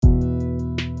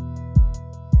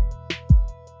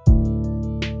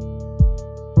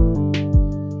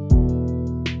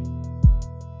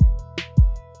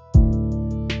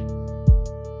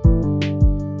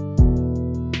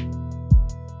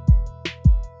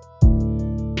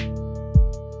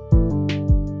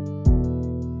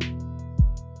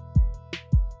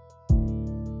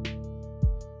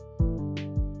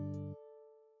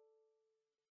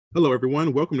Hello,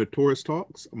 everyone. Welcome to Taurus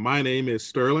Talks. My name is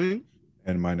Sterling,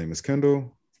 And my name is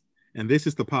Kendall. and this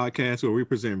is the podcast where we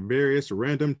present various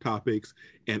random topics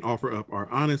and offer up our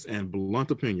honest and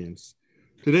blunt opinions.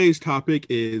 Today's topic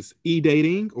is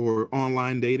e-dating or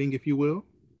online dating, if you will.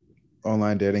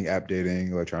 Online dating, app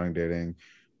dating, electronic dating,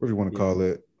 whatever you want to Yeah. call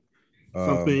it.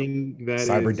 Something that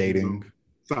Cyber is, dating.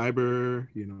 cyber,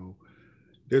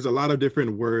 there's a lot of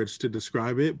different words to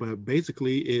describe it, but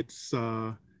basically it's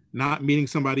not meeting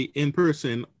somebody in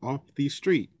person off the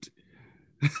street.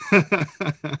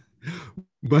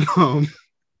 But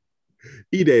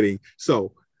e-dating.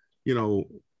 So, you know,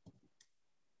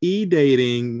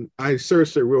 e-dating, I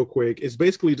searched it real quick. It's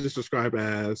basically just described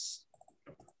as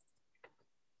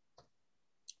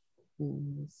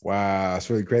Wow, it's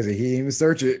really crazy. He didn't even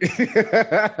search it.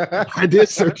 I did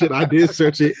search it. I did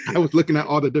search it. I was looking at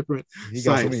all the different He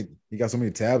got so sites. many. He got so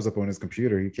many tabs up on his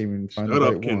computer. He can't even find the Shut right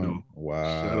up, one. Kendall.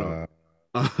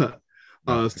 Shut up.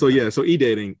 Wow. So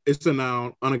e-dating, it's a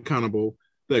noun, unaccountable,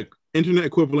 the internet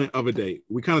equivalent of a date.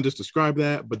 We kind of just described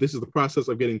that, but this is the process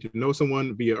of getting to know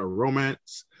someone via a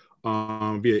romance,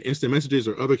 via instant messages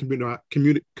or other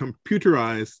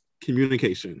computerized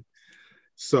communication.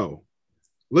 So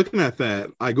looking at that,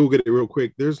 I Googled it real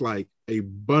quick. There's like a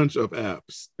bunch of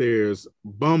apps. There's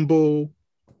Bumble,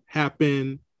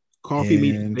 Happen, Coffee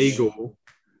Meets Hinge, Bagel,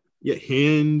 yeah,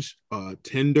 Hinge,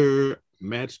 Tinder,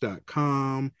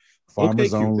 Match.com, OK farmers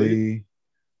Cupid, only,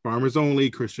 Farmers Only,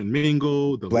 Christian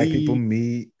Mingle, The black people League,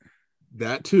 meet.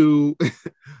 that too,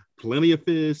 Plenty of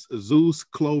Fish, Zeus,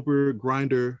 Clover,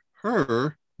 Grinder,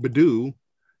 Her, Badoo,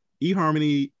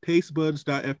 eHarmony,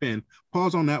 Tastebuds.fn.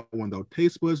 Pause on that one though.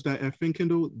 Tastebuds.fn,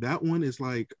 Kindle. That one's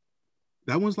like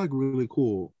really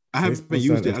cool. I haven't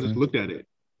used it. I just Facebook.fm. looked at it.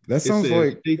 That It sounds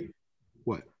says like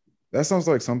what? that sounds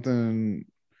like something.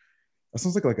 That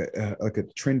sounds like a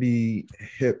trendy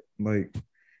hip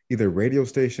either radio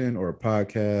station or a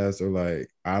podcast or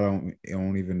I don't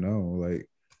even know. Like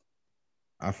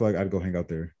I feel like I'd go hang out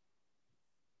there.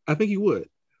 I think you would.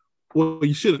 Well,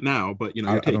 you shouldn't now, but I, you're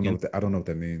I don't know taken what I don't know what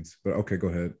that means. But okay, go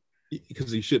ahead.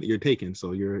 because you should. You're taken,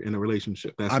 so you're in a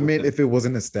relationship. I That's what meant that. if it was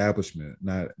an establishment,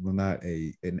 not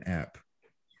an app.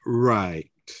 Right.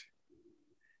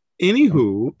 Don't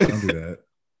Anywho, don't do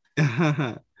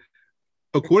that.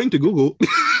 according to Google,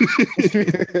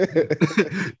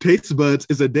 Taste Buds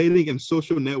is a dating and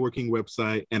social networking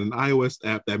website and an iOS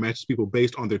app that matches people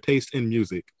based on their taste in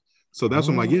music. So that's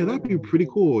what I'm like, yeah, that'd be pretty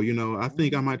cool. I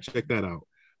think I might check that out.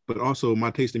 But also,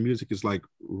 my taste in music is like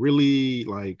really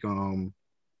like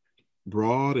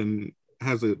broad and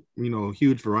has a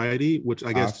huge variety, which I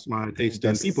I guess my taste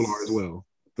in people are as that's well.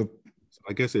 the So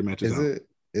I guess it matches is out. it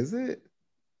is it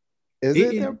is It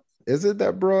it is. that is it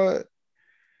that broad?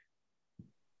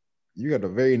 You got a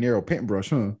very narrow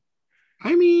paintbrush, huh?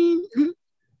 I mean,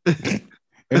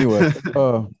 Anyway,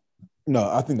 no,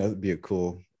 I think that'd be a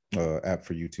cool app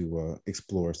for you to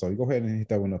explore. So you go ahead and hit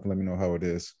that one up and let me know how it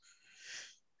is.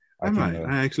 I I can might.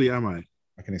 I might.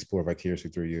 I can explore vicariously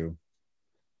through you.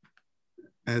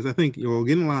 As I think you'll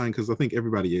get in line because I think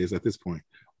everybody is at this point.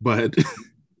 But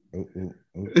Ooh, ooh,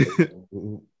 ooh,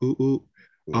 ooh, ooh, ooh.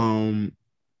 ooh. um,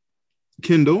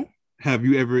 Kendall, have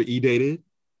you ever e-dated?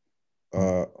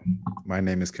 Uh, my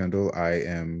name is Kendall. I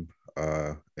am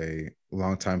a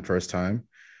long time first time.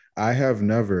 I have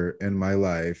never in my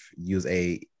life used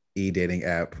a e-dating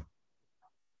app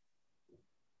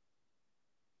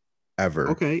ever.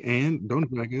 Okay, and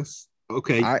don't drag us.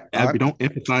 Okay, I I don't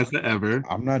emphasize the ever.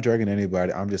 I'm not dragging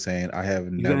anybody. I'm just saying I have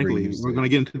never Exactly. used We're it. gonna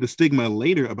get into the stigma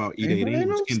later about Ain't e-dating,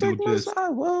 which no Kendall stigmas. just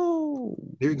Whoa.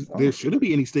 there shouldn't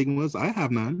be any stigmas. I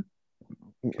have none.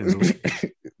 Kendall,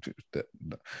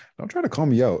 Don't try to call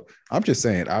me out. I'm just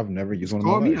saying I've never used just one in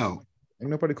my call me life. out.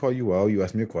 Ain't nobody call you out. You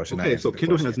asked me a question. I Okay, so answered the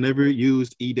Kendall has question. never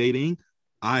used e-dating.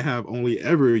 I have only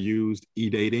ever used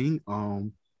e-dating.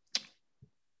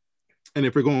 And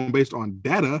if we're going based on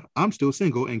data, I'm still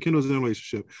single and Kendall's in a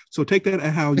relationship. So take that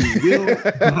at how you will. Take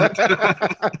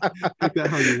that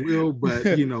how you will. But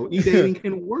e-dating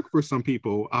can work for some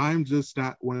people. I'm just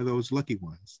not one of those lucky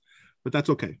ones. But that's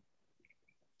okay.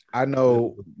 I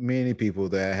know many people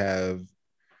that have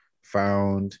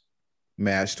found,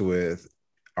 matched with,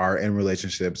 are in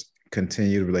relationships,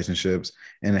 continued relationships,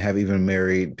 and have even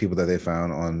married people that they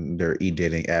found on their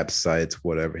e-dating app sites,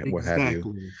 whatever, what have you.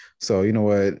 Exactly. So you know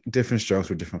what? Different strokes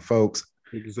for different folks.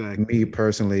 Me Exactly.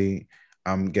 personally,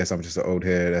 guess I'm just an old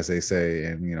head, as they say,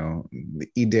 and the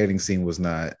e-dating scene was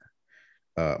not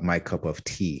my cup of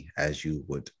tea, as you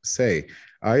would say.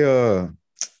 I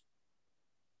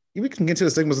We can get to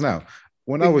the stigmas now.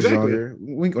 When I was Exactly. younger,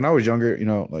 when I was younger,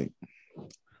 like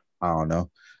I don't know.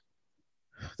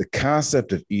 the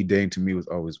concept of e-dating to me was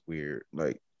always weird.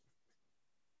 Like,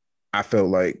 I felt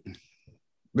like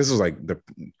this was like I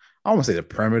don't want to say the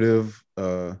primitive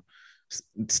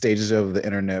stages of the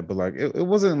internet, but like it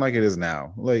wasn't like it is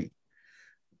now. Like,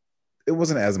 it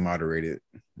wasn't as moderated.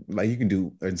 Like, you can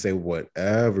do and say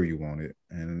whatever you wanted,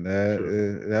 and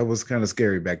that was kind of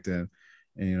scary back then.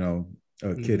 And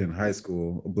a kid in high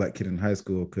school, a black kid in high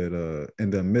school, could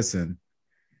end up missing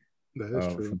That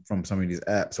is true. from some of these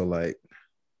apps. So like,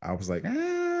 I was like,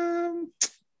 I'm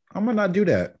gonna not do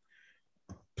that.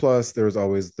 Plus, there was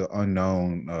always the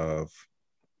unknown of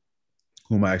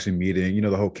who am I actually meeting.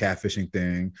 The whole catfishing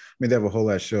thing. I mean, they have a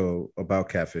whole ass show about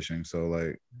catfishing. So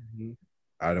like,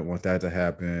 I don't want that to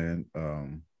happen.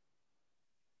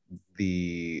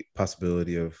 The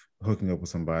possibility of hooking up with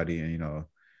somebody and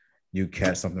you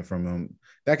catch something from them,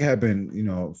 that can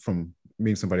happen, from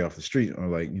meeting somebody off the street or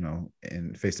like,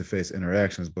 in face-to-face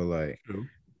interactions. But like,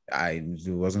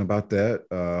 it wasn't about that.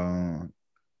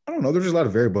 I don't know. There's just a lot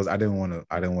of variables I didn't want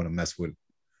to mess with.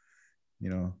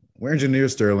 We're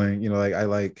engineers, Sterling. Like, I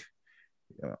like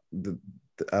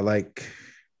I like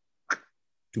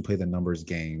to play the numbers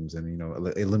games and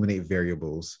eliminate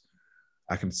variables.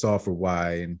 I can solve for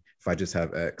Y, and if I just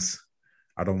have X,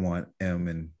 I don't want M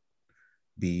and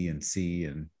B and C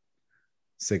and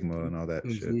sigma and all that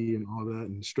and shit. And all that,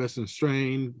 and stress and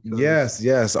strain.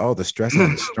 Yes, all the stress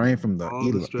and the strain from the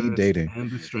e-dating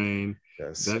and the strain.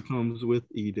 Yes, that comes with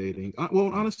e-dating.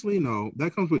 Well, honestly, no,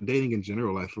 that comes with dating in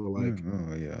general. I feel like,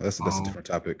 oh yeah, that's a different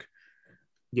topic.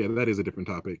 Yeah, that is a different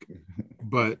topic.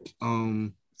 But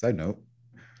side note,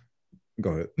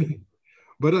 go ahead.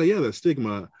 But yeah, the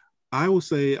stigma. I will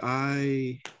say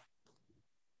I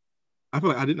feel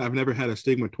like I've never had a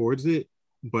stigma towards it,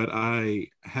 but I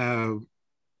have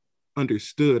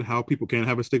understood how people can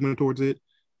have a stigma towards it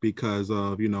because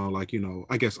of,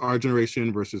 I guess our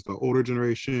generation versus the older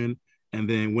generation. And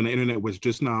then when the internet was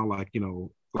just now, like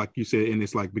you said, in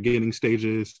its like beginning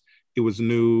stages, it was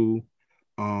new.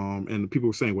 And people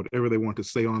were saying whatever they want to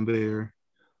say on there.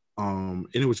 And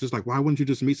it was just like, why wouldn't you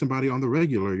just meet somebody on the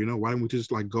regular? Why don't we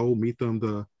just like go meet them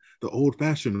the old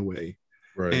fashioned way?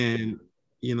 Right. And,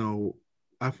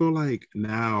 I feel like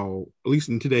now, at least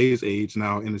in today's age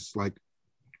now, and it's like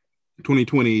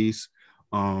 2020s,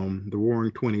 the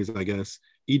roaring 20s, I guess,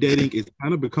 e-dating is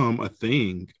kind of become a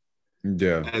thing.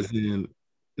 Yeah. As in,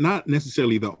 not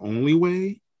necessarily the only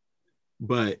way,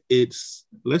 but it's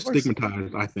less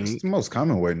stigmatized, I think. It's the most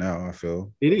common way now, I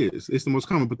feel. It is. It's the most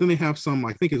common. But then they have some,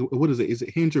 I think, what is it? Is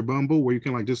it Hinge or Bumble, where you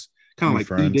can like just kind of like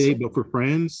friends. E-date, but for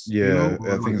friends? Yeah,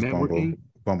 I think it's networking?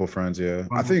 Bumble Friends, yeah.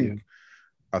 Bumble,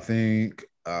 I think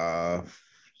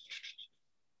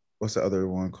what's the other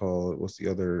one called? What's the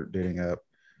other dating app?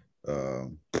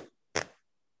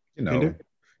 Tinder?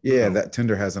 Yeah, that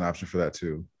Tinder has an option for that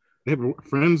too. They have a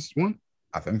friends one?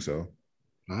 I think so.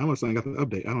 I must have got the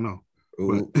update. I don't know.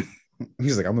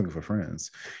 He's like, I'm looking for friends.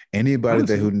 Anybody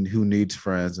that who needs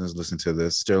friends and is listening to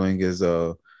this, Sterling has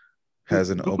an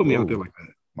don't put me out there like that.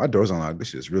 My door's unlocked. This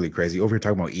shit is really crazy. Over here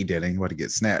talking about e-dating, about to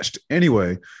get snatched.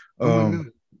 Anyway,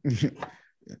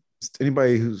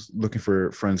 anybody who's looking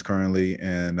for friends currently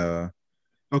and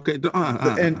okay,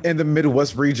 and the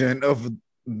Midwest region of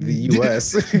the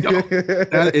US.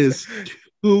 That is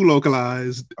too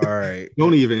localized. All right.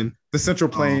 Don't even. The Central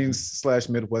Plains /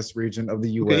 Midwest region of the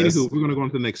US. Okay, anywho, we're gonna go on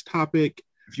to the next topic.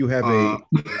 If you have a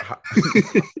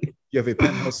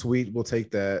penthouse suite, we'll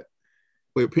take that.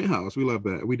 Wait, penthouse, we love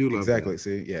that. We do love exactly. That.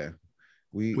 See, yeah,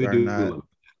 we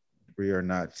are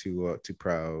not too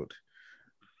proud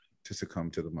to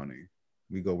succumb to the money.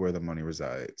 We go where the money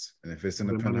resides, and if it's in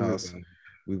the penthouse,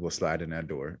 we will slide in that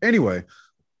door. Anyway,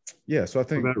 yeah. So I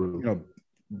think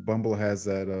Bumble has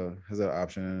that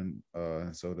option.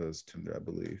 So does Tinder, I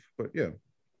believe. But yeah,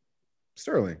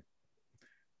 Sterling.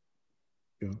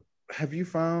 Yeah. Have you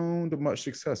found much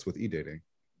success with e-dating?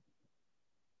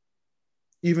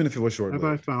 Even if it was short-lived.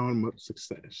 Have I found much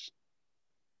success?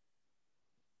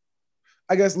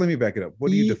 I guess let me back it up.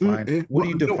 What do you define? What do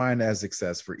you define as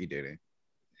success for e-dating?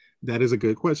 That is a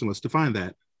good question. Let's define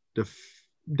that.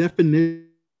 Definition,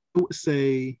 I would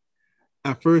say,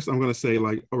 at first, I'm going to say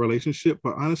like a relationship,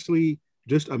 but honestly,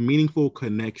 just a meaningful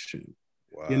connection.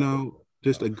 Wow.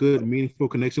 Just a good, meaningful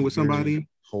connection with somebody.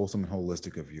 Wholesome and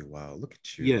holistic of you. Wow, look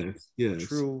at you. Yes.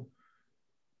 True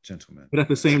gentleman. But at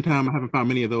the same time, I haven't found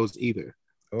many of those either.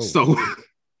 Oh. So,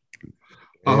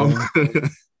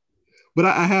 but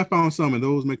I have found some, and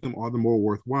those make them all the more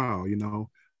worthwhile,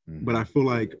 Mm-hmm. But I feel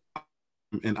like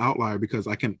I'm an outlier because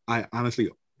I honestly,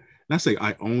 not say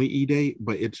I only e-date,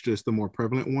 but it's just the more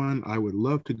prevalent one. I would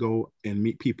love to go and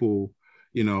meet people,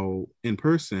 in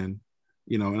person,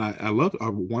 And I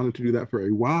wanted to do that for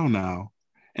a while now.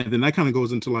 And then that kind of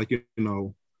goes into like,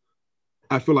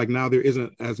 I feel like now there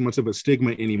isn't as much of a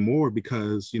stigma anymore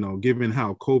because, given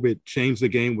how COVID changed the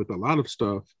game with a lot of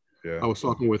stuff. Yeah. I was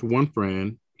talking with one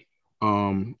friend,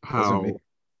 how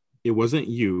it wasn't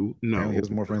you. No, apparently he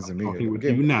has more friends than me. Talking with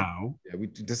you now. Yeah, we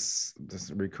this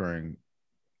recurring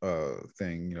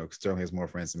thing, Sterling has more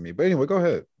friends than me. But anyway, go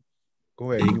ahead,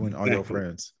 you and all your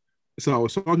friends. So I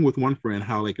was talking with one friend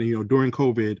how, like, during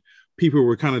COVID, people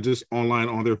were kind of just online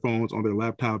on their phones, on their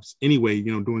laptops anyway,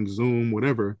 doing Zoom,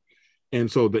 whatever.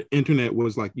 And so the internet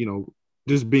was like,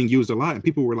 just being used a lot. And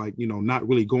people were like, not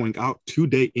really going out to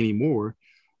date anymore,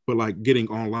 but like getting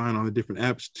online on the different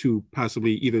apps to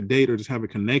possibly either date or just have a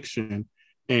connection.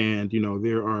 And,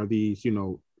 there are these,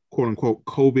 quote unquote,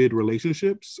 COVID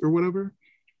relationships or whatever.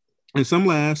 And some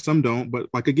last, some don't. But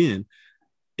like, again,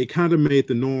 it kind of made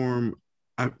the norm,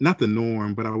 not the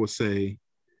norm, but I would say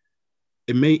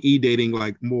it made e-dating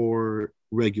like more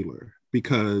regular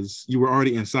because you were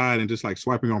already inside and just like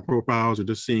swiping on profiles or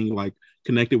just seeing like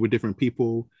connected with different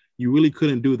people. You really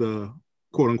couldn't do the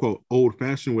quote unquote old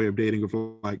fashioned way of dating of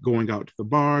like going out to the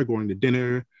bar, going to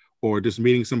dinner, or just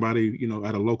meeting somebody,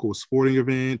 at a local sporting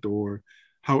event or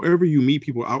however you meet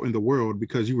people out in the world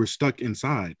because you were stuck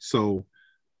inside. So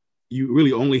you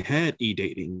really only had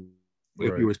e-dating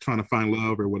if you were trying to find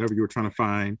love or whatever you were trying to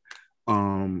find.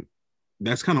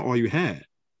 That's kind of all you had.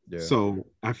 Yeah. So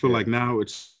I feel like now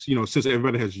it's, since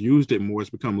everybody has used it more,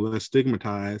 it's become less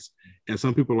stigmatized. And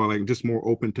some people are like just more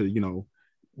open to,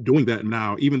 doing that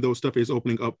now, even though stuff is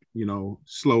opening up,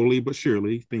 slowly but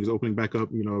surely, things opening back up,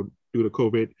 due to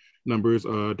COVID numbers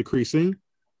decreasing.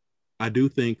 I do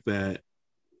think that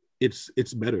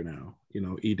it's better now,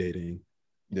 e-dating.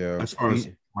 Yeah. As far as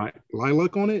my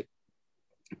luck on it,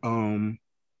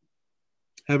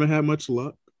 haven't had much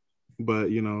luck, but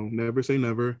never say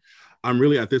never. I'm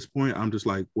really at this point, I'm just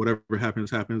like, whatever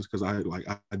happens because I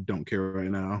don't care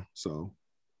right now. So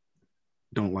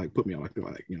don't like put me on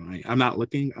like I'm not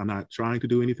looking, I'm not trying to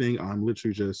do anything. I'm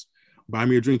literally just buy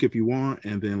me a drink if you want,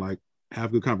 and then like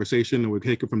have good conversation, and we'll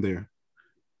take it from there.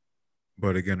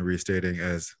 But again, restating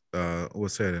as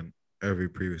was said in every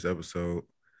previous episode,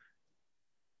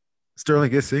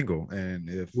 Sterling is single, and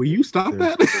if will you stop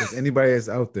that? If anybody is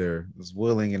out there is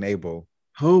willing and able,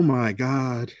 oh my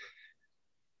god,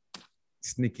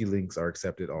 sneaky links are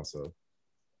accepted also,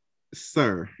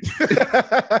 sir.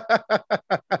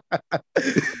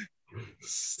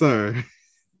 Sir.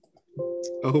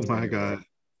 Oh my god.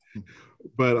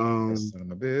 But that's none of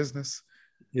my business.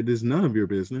 It is none of your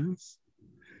business.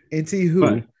 NT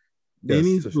who?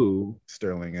 Yes, who?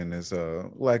 Sterling and his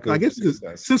lack of. I guess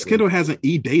since Kendall hasn't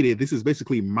e-dated, this is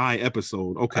basically my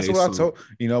episode. Okay, that's what I told.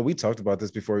 We talked about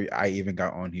this before I even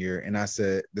got on here, and I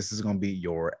said this is gonna be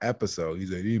your episode.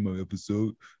 He's like, "Hey, my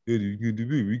episode.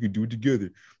 We can do it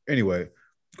together." Anyway,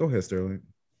 go ahead, Sterling.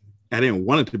 I didn't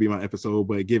want it to be my episode,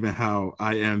 but given how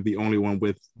I am the only one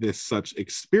with such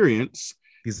experience,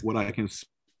 what I can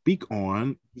speak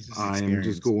on, I am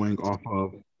just going off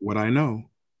of what I know.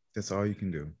 That's all you can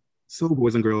do. So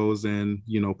boys and girls and,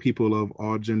 people of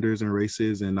all genders and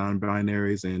races and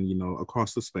non-binaries and,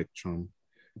 across the spectrum,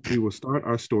 we will start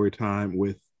our story time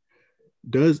with,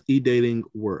 does e-dating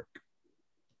work?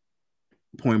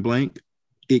 Point blank,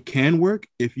 it can work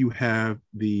if you have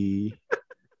the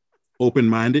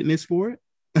open-mindedness for it.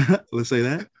 Let's say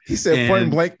that. He said point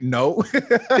blank, no.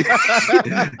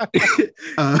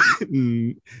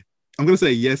 I'm going to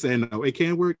say yes and no. It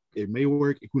can work. It may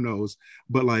work. Who knows?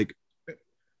 But like,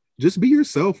 just be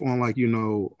yourself on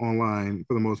online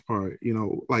for the most part,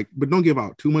 but don't give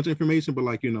out too much information,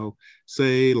 but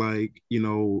say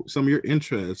some of your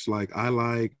interests. Like I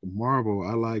like Marvel,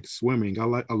 I like swimming, I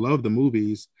love the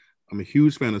movies. I'm a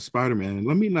huge fan of Spider-Man.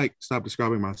 Let me stop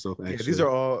describing myself. Actually, these are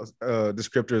all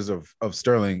descriptors of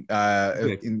Sterling.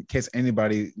 Okay. In case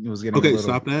anybody was getting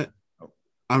stop that.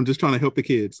 I'm just trying to help the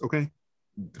kids. Okay.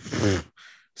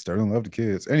 Sterling loved the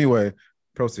kids. Anyway,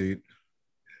 proceed.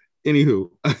 Anywho,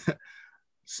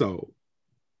 so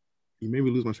you made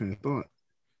me lose my train of thought.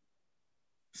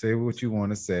 Say what you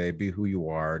want to say. Be who you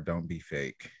are. Don't be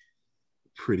fake.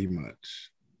 Pretty much.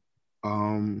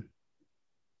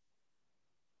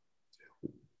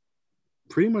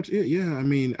 Pretty much it. Yeah. I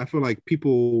mean, I feel like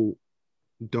people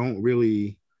don't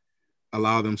really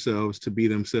allow themselves to be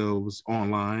themselves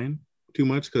online too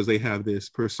much because they have this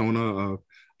persona of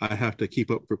I have to keep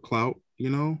up for clout,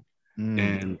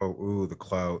 And the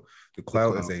clout. The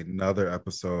clout is another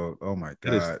episode. Oh my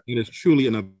god. It is truly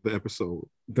another episode.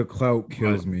 The clout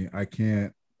kills me. I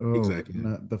can't. Oh, exactly.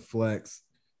 Not the flex,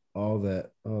 all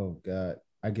that. Oh god.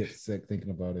 I get sick thinking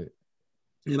about it.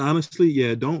 And honestly,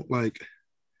 yeah, don't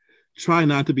try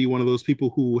not to be one of those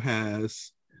people who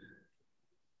has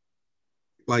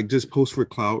like just post for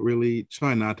clout. Really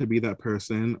try not to be that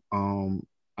person. I'm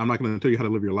not going to tell you how to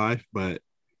live your life, but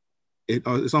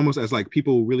it's almost as like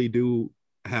people really do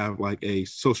have like a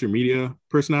social media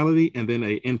personality and then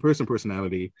a in-person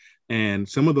personality, and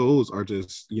some of those are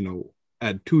just, you know,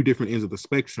 at two different ends of the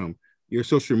spectrum. Your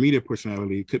social media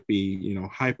personality could be, you know,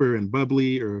 hyper and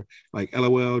bubbly, or like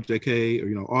LOL, JK, or,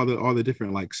 you know, all the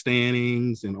different like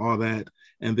standings and all that.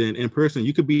 And then in person,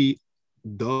 you could be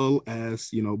dull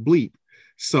as, you know, bleep.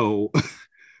 So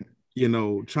you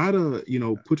know, try to, you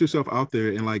know, put yourself out there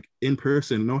and like in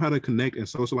person, know how to connect and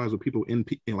socialize with people in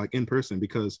like in person,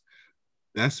 because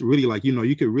that's really like, you know,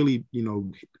 you could really, you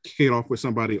know, kick it off with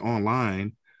somebody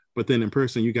online, but then in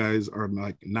person you guys are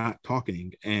like not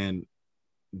talking, and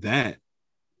that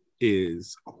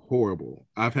is horrible.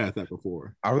 I've had that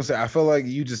before. I would say I feel like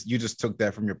you just took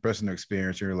that from your personal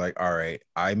experience. You're like, all right,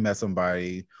 I met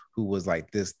somebody who was like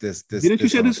Didn't you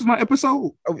say this is my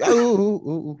episode?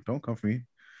 Don't come for me.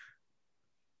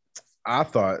 I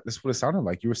thought this would have sounded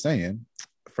like you were saying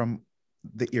from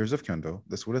the ears of Kendall.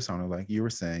 This would have sounded like you were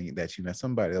saying that you met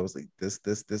somebody that was like this,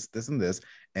 and this,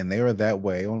 and they were that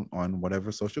way on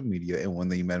whatever social media. And when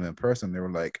they met them in person, they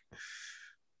were like,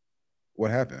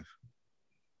 what happened?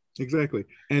 Exactly.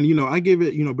 And, you know, I give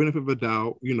it, you know, benefit of a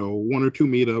doubt, you know, one or two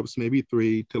meetups, maybe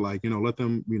three, to like, you know, let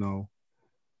them, you know,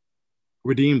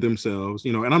 redeem themselves,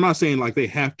 you know. And I'm not saying like they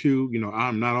have to, you know,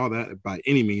 I'm not all that by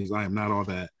any means. I am not all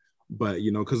that. But,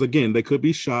 you know, because again, they could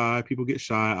be shy. People get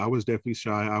shy. I was definitely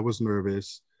shy. I was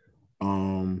nervous.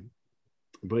 Um,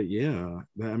 but yeah,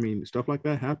 I mean, stuff like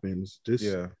that happens. Just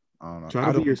Yeah, I don't know.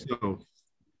 try to be yourself.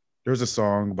 There's a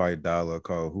song by Dala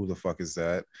called "Who the Fuck Is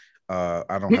That."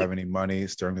 I don't have any money.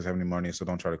 Sterling doesn't have any money, so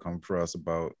don't try to come for us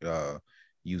about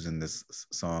using this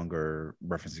song or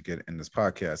referencing it in this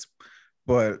podcast.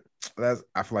 But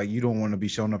I feel like you don't want to be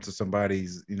showing up to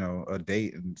somebody's, you know, a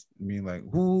date and being like,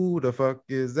 "Who the fuck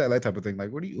is that?" That type of thing.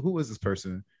 Like, who is this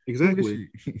person? Exactly.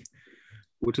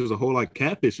 Which is a whole like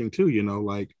catfishing too, you know,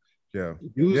 like yeah.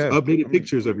 use Yeah. updated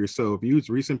pictures of yourself, use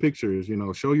recent pictures, you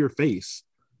know, show your face.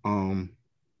 You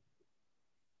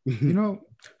know,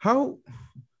 how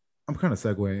I'm kind of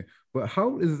segueing, but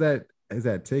how is that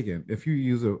taken? If you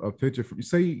use a picture from,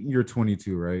 say you're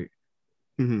 22, right?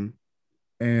 Mm-hmm.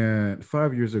 And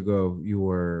 5 years ago you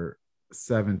were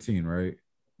 17, right?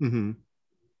 Mm-hmm.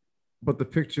 But the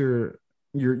picture,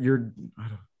 you're I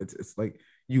don't, it's like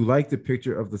you like the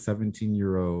picture of the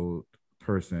 17-year-old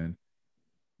person,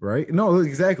 right? No,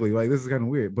 exactly. Like this is kind of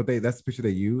weird, but that's the picture they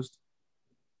used,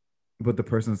 but the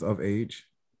person's of age.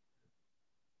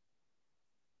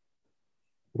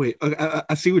 Wait,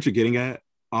 I see what you're getting at.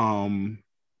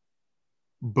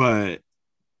 But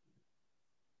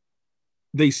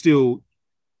they still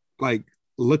like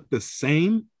look the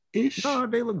same ish. No,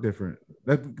 they look different.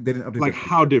 That they didn't update Like their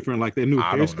how picture. different? Like their new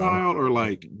I don't know. hairstyle, or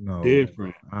like No,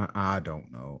 different? I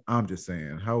don't know. I'm just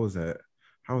saying, how is that?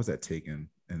 How is that taken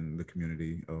in the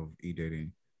community of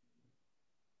e-dating?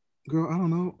 Girl, I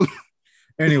don't know.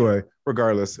 Anyway,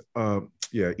 regardless,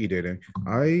 yeah, e-dating.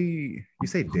 You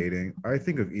say dating, I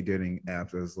think of e-dating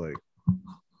apps as like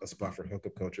a spot for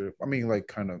hookup culture. I mean, like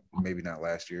kind of maybe not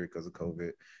last year because of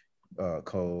COVID,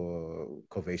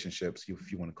 covationships,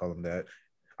 if you want to call them that.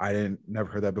 I didn't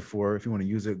never heard that before. If you want to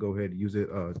use it, go ahead, use it.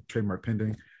 Trademark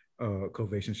pending.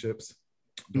 Covationships.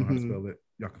 Don't know how to spell it.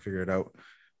 Y'all can figure it out.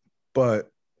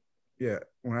 But yeah,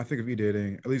 when I think of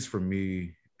e-dating, at least for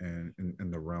me and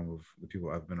in the realm of the people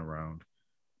I've been around,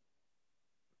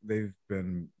 they've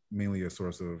been mainly a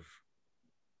source of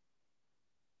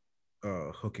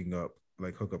hooking up,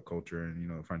 like hookup culture, and you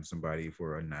know, finding somebody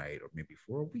for a night or maybe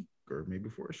for a week or maybe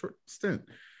for a short stint.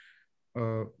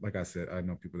 Like I said, I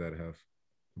know people that have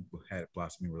had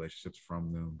blossoming relationships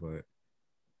from them, but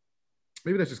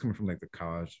maybe that's just coming from like the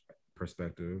college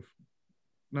perspective.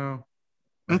 No,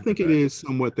 I think it is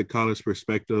somewhat the college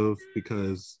perspective,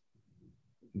 because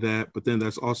but then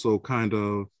that's also kind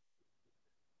of,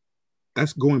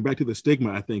 that's going back to the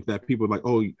stigma. I think that people are like,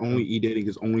 oh, only e-dating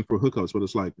is only for hookups, but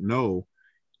it's like, no,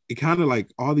 it kind of like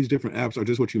all these different apps are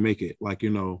just what you make it. Like, you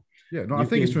know, yeah, no, I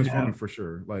think it's transforming for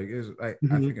sure. Like, I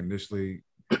think initially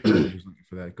people were just looking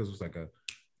for that because it was like a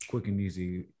quick and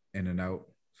easy in and out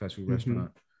fast food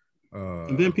restaurant.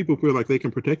 And then people feel like they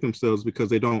can protect themselves because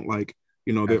they don't, like,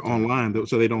 you know, they're online,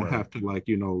 so they don't have to, like,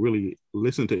 you know, really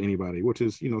listen to anybody, which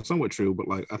is, you know, somewhat true, but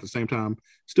like at the same time,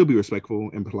 still be respectful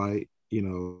and polite. You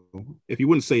know, if you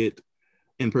wouldn't say it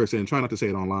in person, try not to say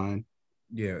it online.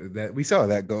 Yeah, that we saw how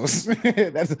that goes.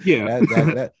 That's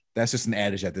just an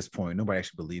adage at this point. Nobody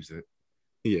actually believes it.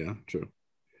 Yeah, true.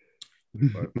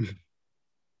 But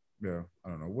Yeah, I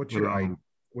don't know. What's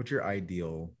But, your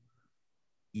ideal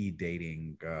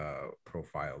e-dating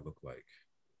profile look like?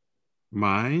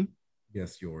 mine,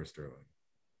 Yes, yours, Sterling.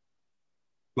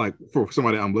 like for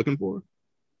somebody I'm looking for,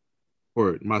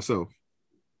 or myself,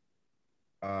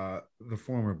 The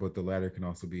former, but the latter can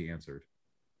also be answered.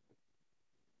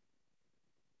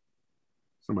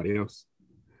 somebody else.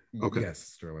 Okay. Yes,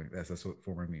 Sterling. That's what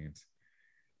former means.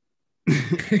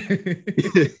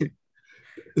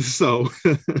 So,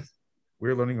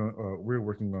 We're learning on we're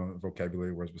working on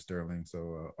vocabulary words with Sterling.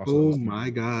 So also oh listening my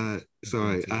God.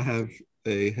 Sorry, I pronunciation. have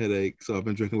a headache, so I've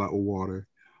been drinking a lot of water.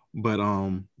 But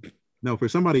no, for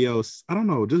somebody else, I don't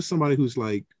know, just somebody who's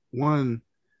like one,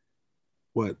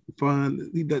 what fun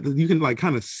that you can like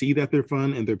kind of see that they're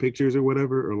fun in their pictures or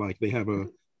whatever, or like they have What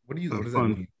a does that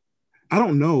fun. mean? I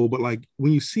don't know, but like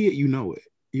when you see it, you know it.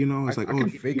 You know, it's like, I oh, can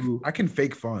fake I can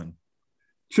fake fun.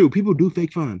 true, people do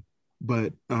fake fun,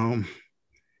 but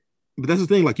that's the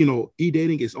thing, like,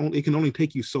 e-dating is only, it can only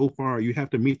take you so far. You have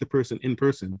to meet the person in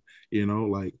person,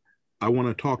 like I want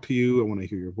to talk to you, I want to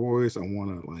hear your voice, I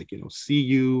want to, like, see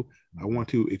you, I want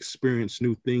to experience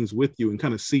new things with you and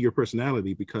kind of see your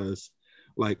personality, because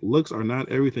like looks are not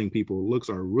everything. People, looks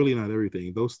are really not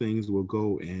everything. Those things will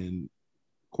go in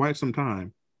quite some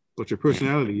time, but your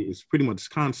personality is pretty much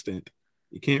constant.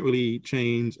 You can't really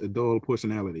change a dull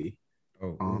personality.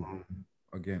 Oh, um,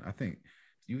 again, I think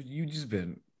you just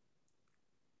been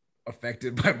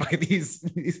affected by these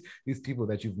people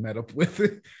that you've met up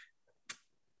with.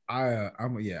 I'm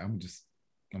gonna be I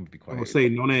will quiet. say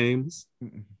no names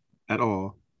Mm-mm. at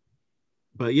all.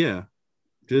 But yeah,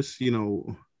 just be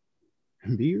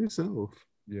yourself.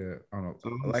 Yeah, I don't know. That's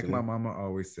all I'm Like my saying. mama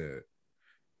always said,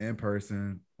 in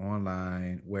person,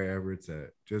 online, wherever it's at.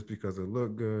 Just because it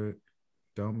look good,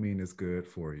 don't mean it's good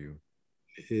for you.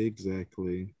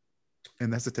 Exactly.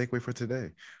 And that's the takeaway for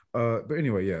today. But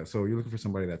anyway, yeah. So you're looking for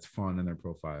somebody that's fun in their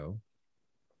profile.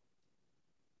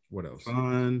 What else?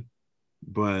 Fun,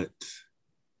 but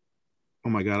oh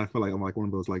my God, I feel like I'm like one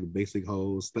of those like basic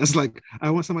hoes. That's like, I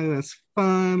want somebody that's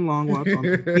fun, long walks on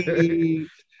the beach.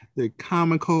 They're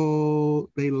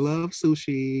comical. They love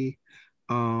sushi.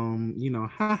 Ha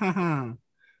ha ha.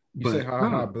 You say But ha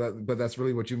ha, no, but that's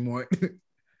really what you want.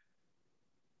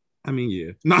 I mean,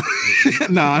 yeah. No,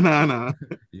 no.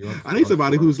 You want I need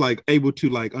somebody who's like able to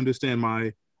like understand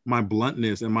my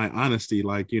bluntness and my honesty,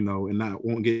 like, and not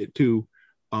won't get too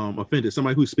offended.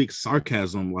 Somebody who speaks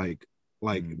sarcasm like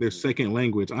their second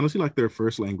language, honestly, like their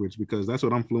first language, because that's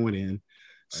what I'm fluent in.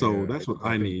 So yeah, that's what I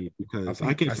I think need, I because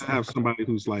I think can't have somebody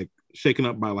who's like shaken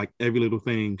up by like every little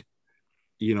thing,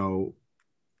 you know.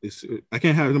 I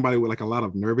can't have somebody with like a lot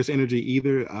of nervous energy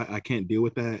either. I can't deal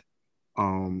with that.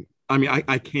 I mean,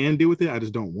 I can deal with it. I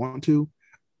just don't want to,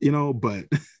 but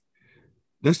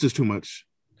that's just too much.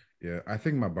 yeah, I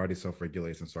think my body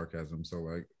self-regulates in sarcasm. So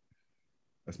like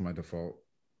that's my default.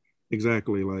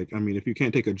 Exactly. Like, I mean, if you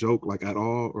can't take a joke like at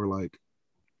all, or like,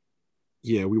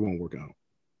 yeah, we won't work out.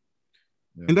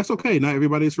 Yeah. And that's okay. Not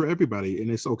everybody is for everybody.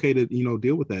 And it's okay to,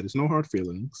 deal with that. It's no hard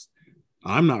feelings.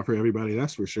 I'm not for everybody,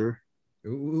 that's for sure.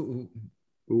 Ooh,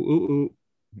 Ooh, ooh, ooh.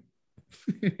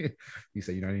 You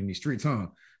say you're not in these streets, huh?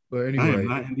 But I am anyway,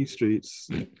 not in these streets.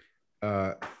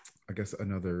 uh, I guess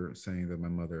another saying that my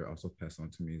mother also passed on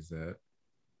to me is that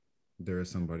there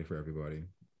is somebody for everybody.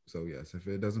 So yes, if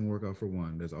it doesn't work out for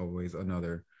one, there's always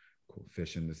another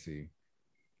fish in the sea.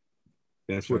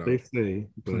 That's Shout what they out, say.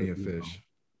 plenty But of fish.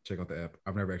 Check out the app.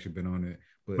 I've never actually been on it,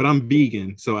 but but I'm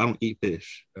vegan, so I don't eat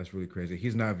fish. that's really crazy.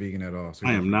 He's not vegan at all, so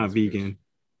he I am definitely not eats fish. vegan.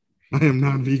 I He am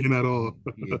not vegan at all.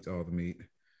 he eats all the meat.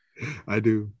 I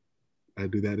do. I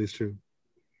do. That is true.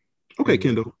 Okay, Anyway,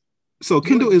 Kendall. So do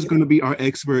you Kendall like? is going to be our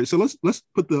expert. So let's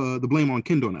put the blame on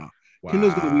Kendall now.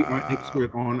 Kendall's going to be our Wow,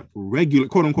 expert on regular,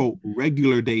 quote unquote,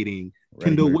 regular dating.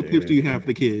 Kendall, Regular what tips do you dating. have for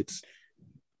the kids?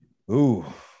 Ooh,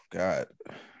 God.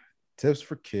 Tips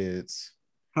for kids.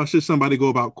 How should somebody go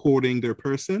about courting their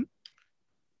person?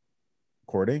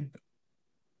 Courting? Well,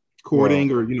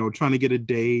 Courting, or trying to get a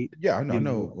date, yeah, I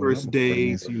know what first courting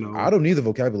means. dates, I don't need the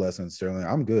vocabulary lesson, Sterling.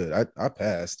 I'm good. I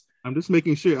passed. I'm just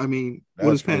making sure. I mean,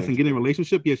 what is That's really passing? Getting a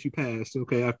relationship? Yes, you passed.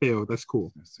 Okay, I failed. That's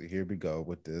cool. so here we go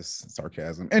with this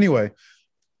sarcasm. Anyway,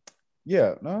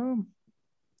 yeah, I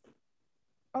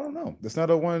don't know. It's not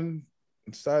a one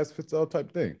size fits all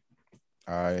type thing.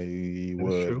 I That is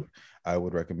would true. I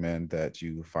would recommend that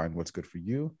you find what's good for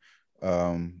you.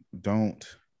 Don't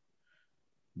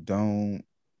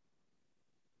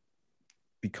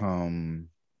become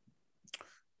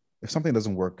if something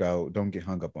doesn't work out, don't get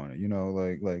hung up on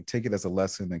it. Like take it as a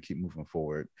lesson and keep moving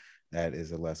forward. That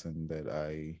is a lesson that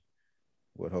I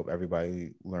would hope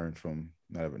everybody learned from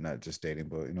not just dating,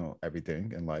 but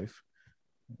everything in life.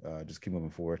 Just keep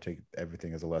moving forward. Take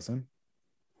everything as a lesson.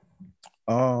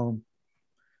 Um,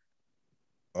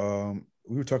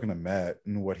 we were talking to Matt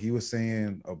and what he was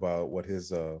saying about what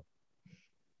his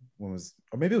when was,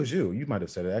 or maybe it was you. You might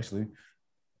have said it actually.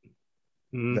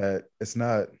 That it's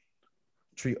not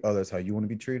treat others how you want to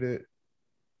be treated.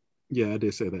 Yeah, I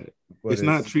did say that. It's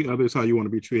not treat others how you want to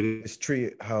be treated. It's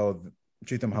treat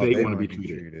them how they want to be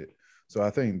treated. So I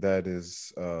think that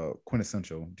is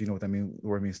quintessential. Do you know what that means? The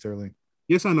word means, Sterling?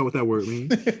 Yes, I know what that word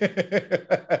means.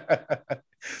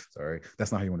 Sorry,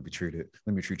 that's not how you want to be treated.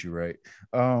 Let me treat you right.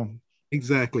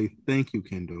 Exactly. Thank you,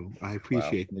 Kendall. I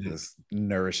appreciate this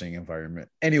nourishing environment.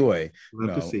 Anyway,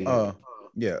 love to see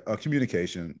it.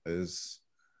 Communication is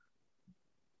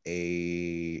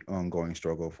a ongoing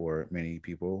struggle for many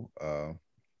people.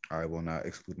 I will not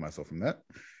exclude myself from that.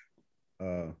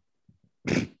 Don't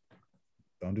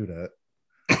do that.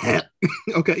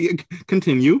 Okay,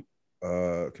 continue.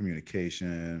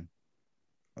 Communication,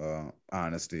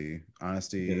 honesty,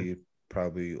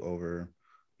 probably over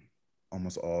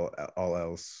almost all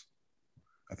else.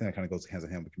 I think that kind of goes hand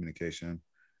in hand with communication.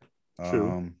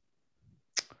 True.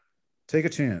 Take a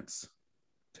chance.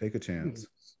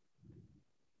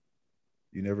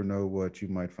 You never know what you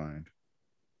might find.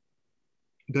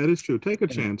 That is true. Take a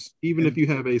chance. Even if you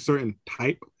have a certain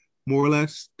type, more or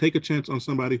less, take a chance on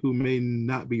somebody who may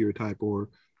not be your type or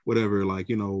whatever. Like,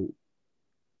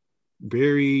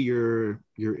 vary your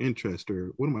interest,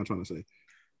 or what am I trying to say?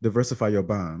 Diversify your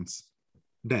bonds.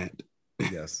 That.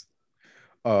 Yes.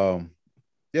 Yeah,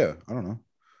 I don't know.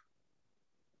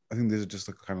 I think these are just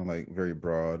kind of like very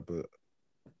broad, but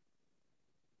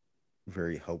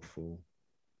very helpful,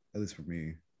 at least for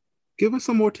me. Give us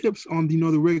some more tips on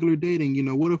the regular dating.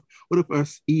 What if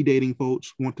us dating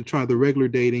folks want to try the regular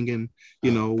dating, and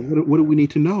what do we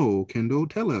need to know? Kendall,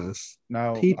 tell us.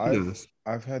 Now,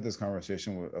 I've had this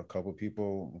conversation with a couple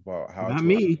people about how not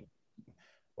me.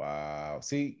 Wow.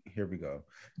 See, here we go.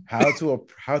 How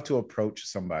to approach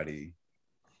somebody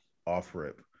off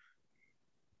rip.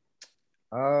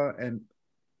 And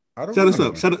I don't set us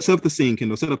up. Set up the scene,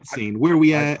 Kendall. Set up the scene. Where are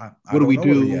we at? What do we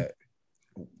do?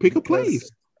 Pick a place.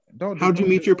 How'd you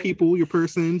meet your people, your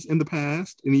persons in the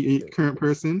past, any current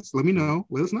persons? Let me know.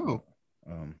 Let us know.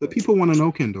 The people want to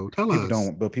know, Kendall. Tell us.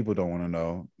 People don't want to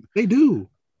know. They do.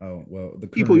 Oh, well, the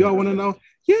people y'all want to know.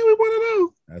 Yeah, we want to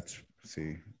know. That's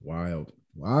wild.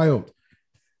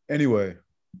 Anyway,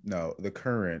 no, the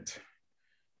current.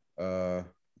 I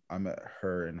met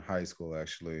her in high school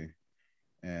actually,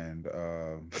 and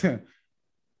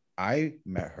I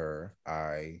met her.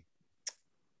 I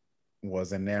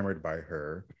was enamored by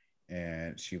her,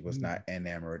 and she was not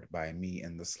enamored by me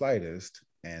in the slightest.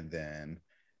 And then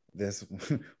this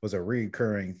was a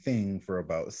recurring thing for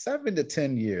about 7 to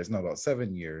 10 years. No, about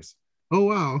 7 years. Oh,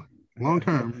 wow. Long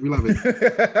term. We love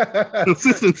it.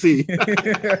 Consistency.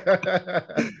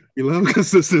 We love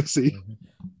consistency.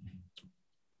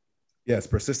 Yes,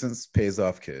 persistence pays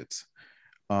off, kids.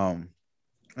 And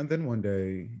then one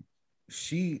day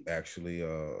she actually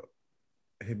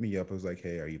hit me up. I was like,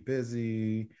 hey, are you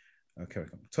busy? Can I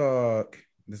come talk?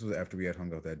 This was after we had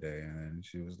hung out that day. And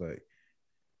she was like,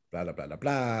 blah, blah, blah, blah,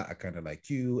 blah. I kind of like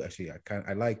you. Actually,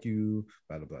 I like you.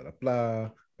 Blah, blah, blah, blah, blah.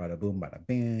 Bada boom, bada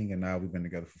bing. And now we've been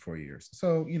together for 4 years.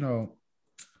 So,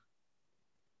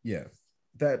 yeah,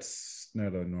 that's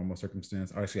not a normal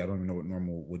circumstance. Actually, I don't even know what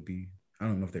normal would be. I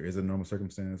don't know if there is a normal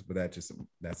circumstance, but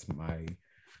that's my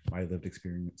lived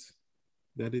experience.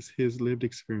 That is his lived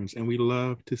experience, and we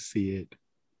love to see it.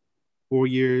 4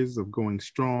 years of going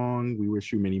strong. We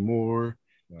wish you many more,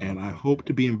 and I hope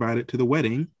to be invited to the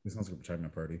wedding. This sounds like a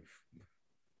retirement party.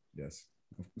 Yes,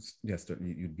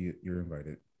 you're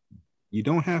invited. You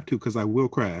don't have to, because I will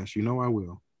crash. I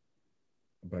will.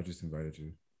 But I just invited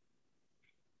you.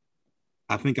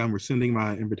 I think I'm rescinding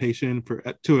my invitation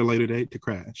to a later date to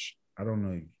crash. I don't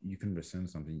know. You can rescind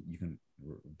something. You can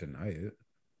deny it.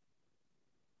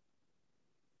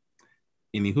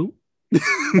 Anywho.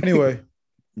 Anyway,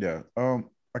 yeah.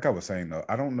 Like I was saying though,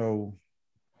 I don't know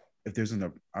if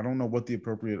I don't know what the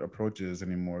appropriate approach is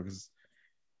anymore, because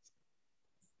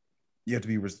you have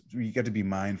to be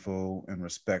mindful and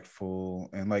respectful,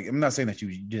 and like I'm not saying that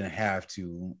you didn't have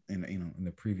to in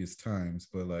the previous times,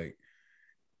 but like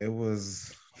it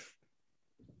was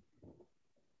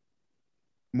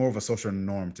more of a social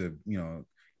norm to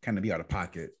kind of be out of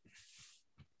pocket.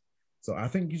 So I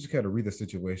think you just got to read the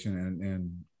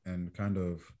situation and kind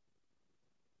of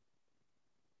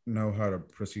know how to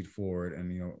proceed forward.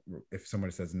 And if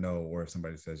somebody says no, or if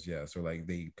somebody says yes, or like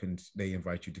they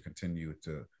invite you to continue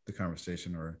to the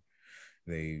conversation, or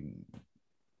they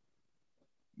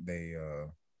they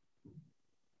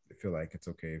feel like it's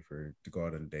okay to go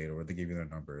out on a date, or they give you their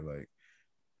number. Like,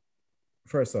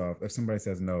 first off, if somebody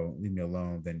says no, leave me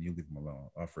alone, then you leave them alone.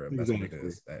 Offer it. That's what it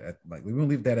is. Like, we won't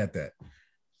leave that at that.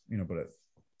 But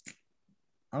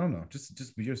I don't know.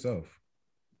 Just be yourself.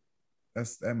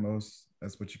 That's at most.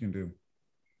 That's what you can do.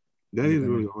 That is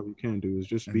really all you can do, is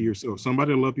just be yourself.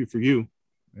 Somebody will love you for you.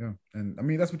 Yeah, and I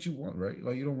mean that's what you want, right?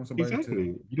 Like, you don't want somebody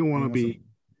to. You don't want to be.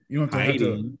 You don't have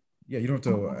to. Yeah, you don't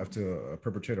have to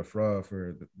perpetrate a fraud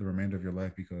for the remainder of your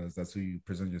life, because that's who you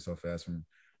present yourself as from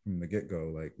the get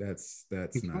go. Like, that's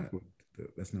exactly.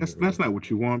 That's not what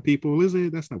you want, people, is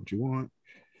it? That's not what you want.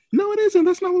 No, it isn't.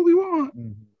 That's not what we want.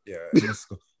 Mm-hmm. Yeah,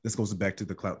 this goes back to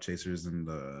the clout chasers and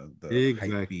the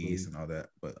hype bees and all that.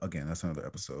 But again, that's another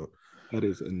episode. That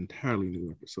is an entirely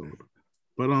new episode.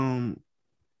 But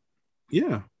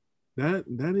yeah,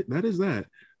 that is that.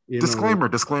 Disclaimer.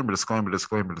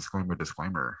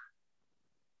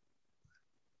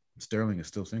 Sterling is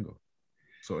still single.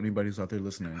 So anybody who's out there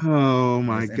listening, oh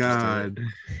my God,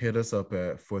 hit us up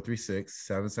at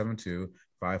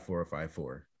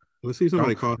 436-772-5454. Let's see if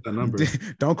somebody calls that number.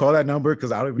 Don't call that number,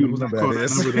 because I don't even know whose number that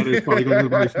is. That is probably going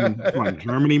to be from like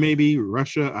Germany, maybe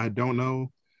Russia. I don't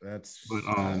know. But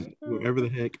whoever the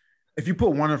heck. If you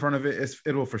put one in front of it,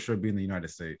 it'll for sure be in the United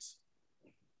States.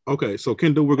 Okay, so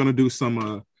Kendall, we're gonna do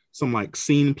some like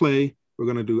scene play.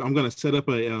 I'm gonna set up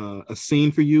a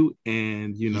scene for you,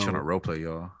 and You're trying to role play,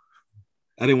 y'all.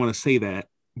 I didn't want to say that,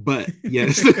 but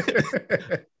yes.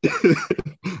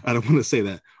 I don't want to say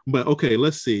that, but okay,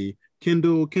 let's see.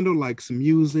 Kendall likes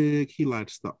music. He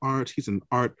likes the art. He's an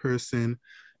art person.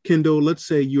 Kendall, let's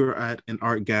say you're at an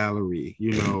art gallery.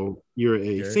 You're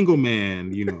a single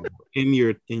man. In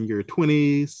your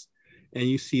 20s, and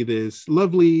you see this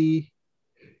lovely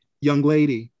young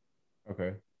lady.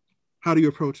 Okay. How do you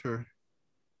approach her?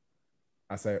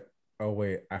 I say, oh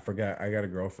wait, I forgot I got a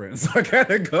girlfriend, so I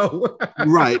gotta go.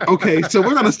 Right. Okay. So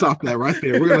we're gonna stop that right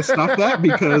there. We're gonna stop that,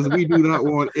 because we do not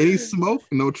want any smoke,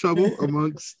 no trouble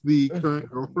amongst the current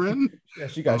girlfriend. Yeah,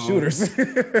 she got shooters.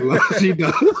 She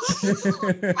does.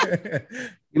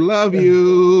 We love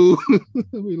you.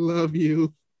 We love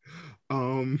you.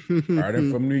 All right, I'm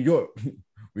from New York.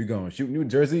 We gonna shoot New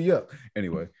Jersey up.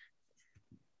 Anyway.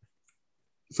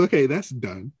 It's okay, that's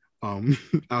done.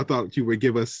 I thought you would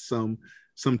give us some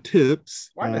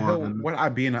tips. Why the hell would I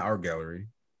be in an art gallery?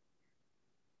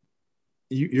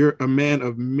 You're a man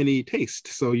of many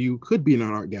tastes, so you could be in an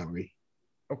art gallery.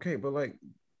 Okay, but like,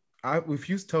 if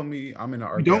you tell me I'm in an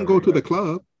art you don't gallery, go to the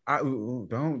club.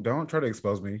 Don't try to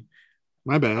expose me.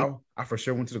 My bad. I for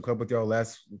sure went to the club with y'all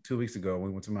last 2 weeks ago.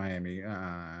 We went to Miami.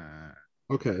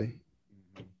 Okay.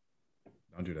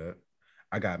 Don't do that.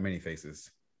 I got many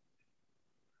faces.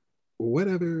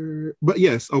 Whatever. But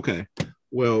yes, okay.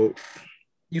 Well,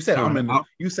 you said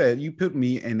you put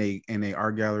me in a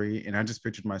art gallery, and I just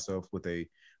pictured myself with a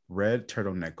red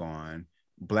turtleneck on,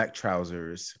 black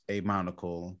trousers, a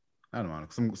monocle, not a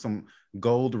monocle, some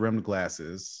gold rimmed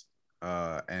glasses,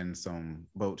 and some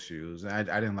boat shoes. I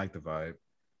didn't like the vibe.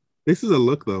 This is a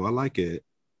look though. I like it.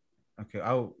 Okay,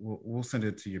 we'll send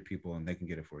it to your people and they can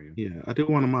get it for you. Yeah, I do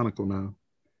want a monocle now.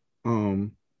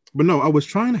 But no, I was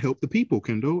trying to help the people,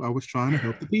 Kendall. I was trying to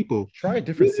help the people. Try a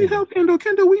different scene. We need help, Kendall.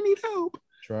 Kendall, we need help.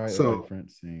 Try a different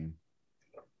scene.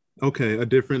 Okay, a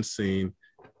different scene.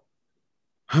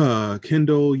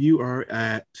 Kendall, you are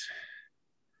at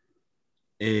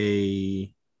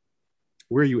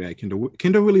where are you at, Kendall?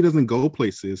 Kendall really doesn't go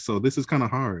places, so this is kind of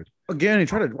hard. Again,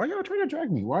 why y'all trying to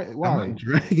drag me? Why? I'm not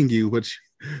dragging you, but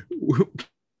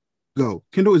go.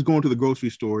 Kendall is going to the grocery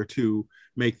store to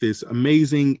make this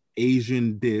amazing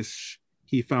Asian dish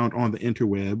he found on the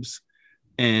interwebs,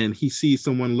 and he sees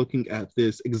someone looking at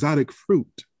this exotic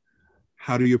fruit.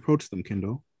 How do you approach them,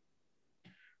 Kendall?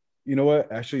 You know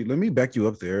what? Actually, let me back you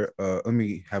up there. Let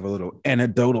me have a little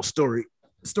anecdotal story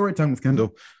time with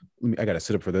Kendall. I gotta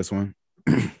sit up for this one.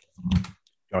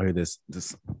 Y'all hear this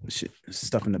shit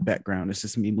stuff in the background? It's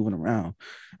just me moving around.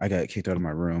 I got kicked out of my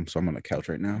room, so I'm on the couch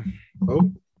right now.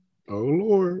 Oh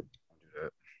Lord.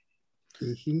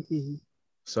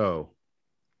 So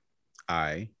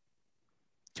I,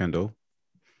 Kendall,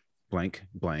 blank,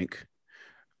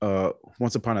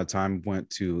 once upon a time went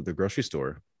to the grocery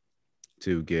store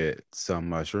to get some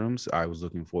mushrooms. I was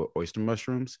looking for oyster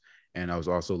mushrooms, and I was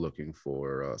also looking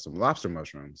for some lobster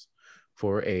mushrooms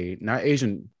for a not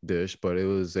Asian dish, but it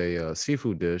was a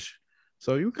seafood dish.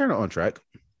 So you were kind of on track.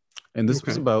 And this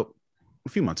was about a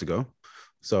few months ago.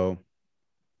 So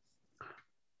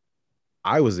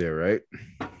I was there, right?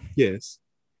 Yes.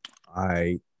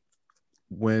 I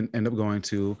ended up going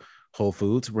to Whole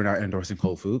Foods. We're not endorsing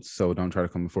Whole Foods, so don't try to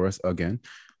come for us again.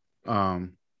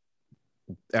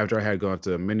 after I had gone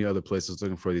to many other places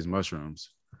looking for these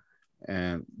mushrooms,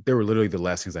 and they were literally the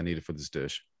last things I needed for this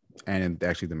dish, and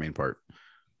actually the main part.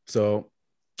 So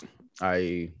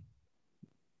I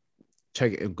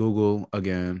check Google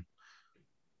again.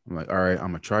 I'm like, all right, I'm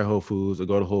gonna try Whole Foods. I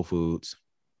go to Whole Foods.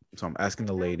 So I'm asking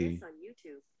the lady.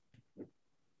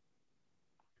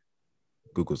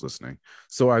 Google's listening.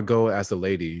 So I go ask the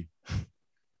lady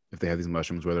if they have these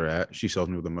mushrooms, where they're at. She shows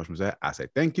me where the mushrooms at. I say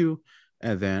thank you,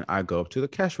 and then I go up to the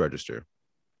cash register.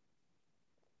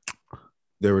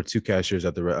 There were two cashiers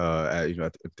at the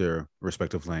at their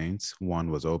respective lanes.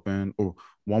 One was open, or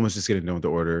one was just getting done with the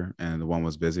order, and the one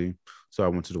was busy. So I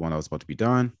went to the one that was about to be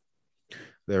done.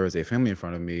 There was a family in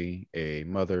front of me, a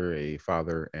mother, a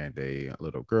father, and a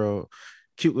little girl,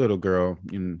 cute little girl,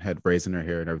 and had braids in her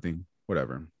hair and everything,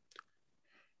 whatever.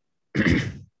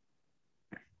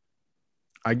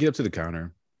 I get up to the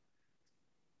counter.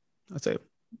 I say,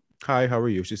 hi, how are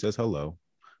you? She says, hello.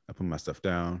 I put my stuff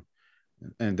down.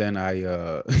 And then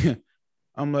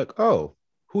I'm like, oh,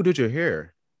 who did your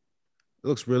hair? It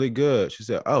looks really good. She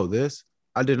said, oh, this?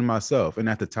 I did it myself. And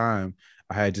at the time,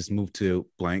 I had just moved to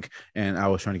blank and I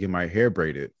was trying to get my hair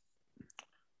braided.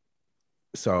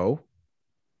 So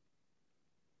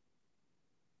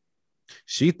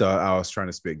she thought I was trying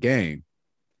to spit game.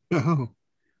 Oh.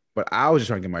 But I was just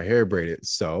trying to get my hair braided.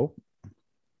 So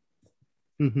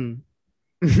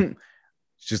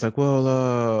she's like,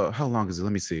 well, how long is it?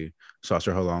 Let me see. So I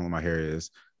showed her how long my hair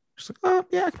is. She's like, oh,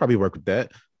 yeah, I could probably work with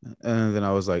that. And then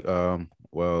I was like,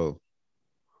 well,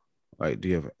 like, do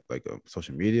you have like a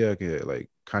social media? I could like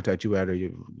contact you at or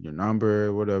your number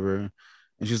or whatever.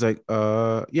 And she's like,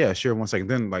 yeah, sure. 1 second.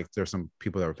 Then like there's some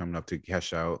people that were coming up to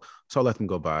cash out. So I let them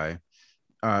go by.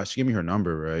 She gave me her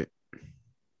number, right?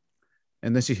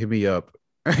 And then she hit me up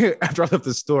after I left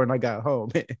the store and I got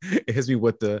home. It hits me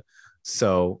with the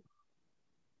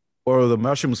or the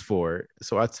mushrooms for it.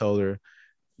 So I told her,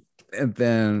 and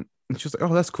then she was like,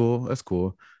 oh, that's cool. That's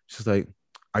cool. She's like,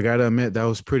 I gotta admit, that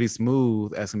was pretty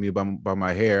smooth asking me about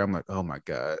my hair. I'm like, oh my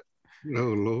God. Oh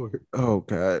Lord. Oh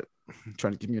God.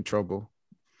 Trying to get me in trouble.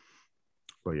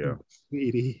 But yeah.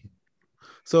 Sweetie.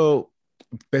 So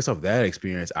based off that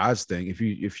experience, I just think if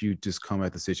you just come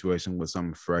at the situation with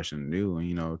something fresh and new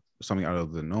and something out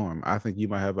of the norm, I think you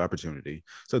might have opportunity.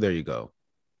 So there you go.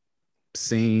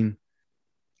 Scene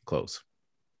close.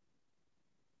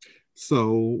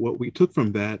 So what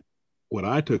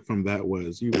I took from that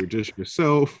was you were just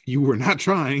yourself. You were not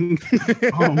trying.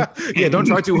 Yeah, don't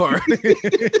try too hard.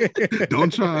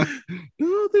 Don't try.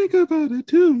 Don't think about it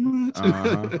too much.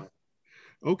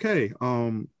 Okay.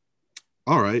 All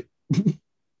right.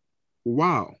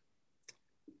 Wow.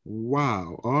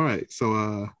 All right.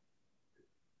 So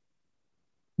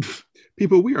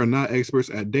people, we are not experts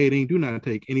at dating. Do not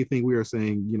take anything we are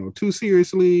saying, too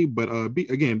seriously. But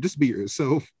just be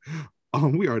yourself.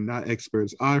 We are not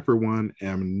experts. I, for one,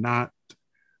 am not.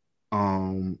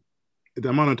 The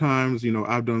amount of times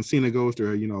I've seen a ghost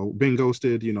or been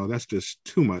ghosted, that's just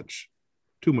too much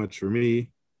for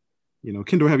me.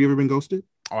 Kendall, have you ever been ghosted?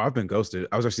 Oh, I've been ghosted.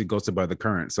 I was actually ghosted by the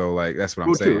current, so like that's what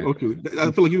I'm saying. Okay,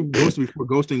 I feel like you ghosted before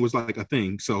ghosting was like a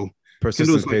thing. So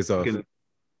persistence pays off.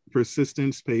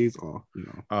 Persistence pays off.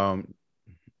 Have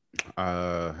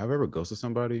I ever ghosted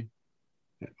somebody?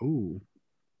 Ooh.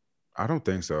 I don't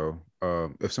think so.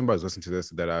 If somebody's listening to this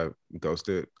that I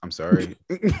ghosted, I'm sorry.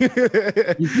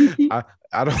 I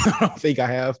don't think I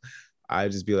have. I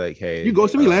just be like, hey, you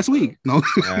ghosted me last week. No.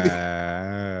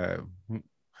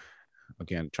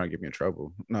 Again, trying to get me in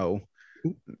trouble. No.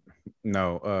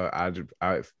 I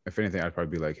if anything, I'd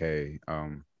probably be like, hey,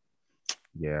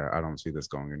 yeah, I don't see this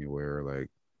going anywhere. Like,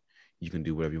 you can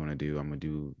do whatever you want to do. I'm gonna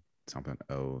do something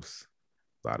else.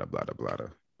 Blah blah blah blah blah.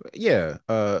 Yeah,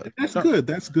 that's good.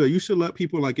 That's good. You should let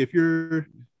people, like, if you're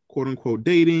quote unquote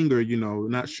dating or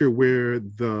not sure where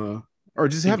the or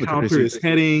just have the counter is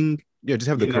heading. Yeah, just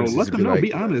have the courtesy. Let them know.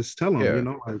 Be honest. Tell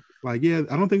them. Like yeah,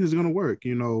 I don't think this is gonna work.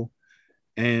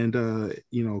 And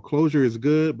closure is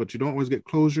good, but you don't always get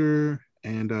closure.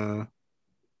 And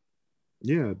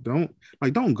yeah,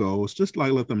 don't ghost. Just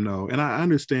like let them know. And I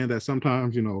understand that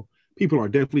sometimes people are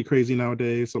definitely crazy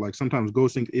nowadays. So like sometimes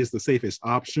ghosting is the safest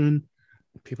option.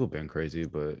 People been crazy,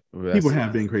 but people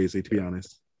have been crazy, to be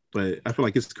honest. But I feel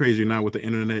like it's crazier now with the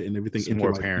internet and everything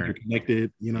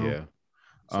interconnected. Yeah.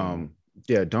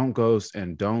 Yeah. Don't ghost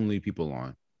and don't leave people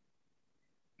on.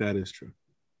 That is true.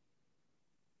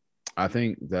 I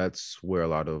think that's where a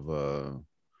lot of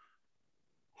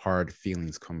hard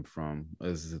feelings come from,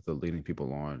 is the leading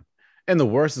people on. And the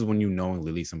worst is when you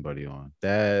knowingly lead somebody on.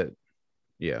 That,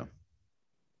 yeah.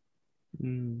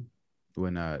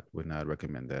 Would not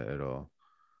recommend that at all.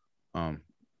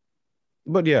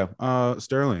 But yeah,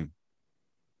 Sterling,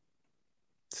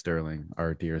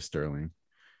 our dear Sterling,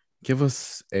 give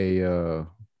us a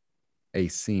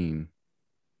scene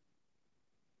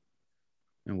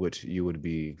in which you would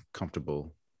be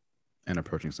comfortable in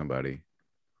approaching somebody.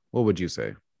 What would you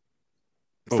say?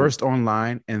 Oh, First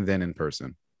online and then in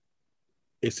person.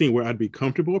 a scene where I'd be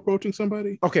comfortable approaching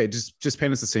somebody. Okay, just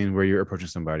paint us a scene where you're approaching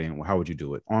somebody and how would you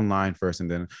do it? Online first and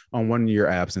then on one of your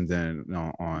apps and then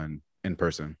on in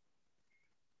person.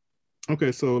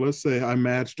 Okay, so let's say I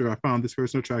matched or I found this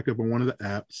person attractive on one of the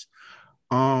apps.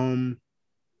 Um,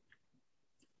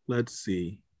 let's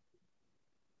see.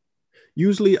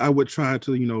 Usually I would try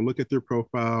to, look at their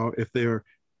profile if they're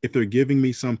giving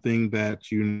me something that,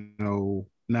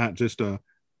 not just a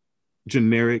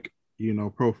generic,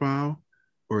 profile,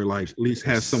 or like at least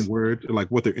has some word like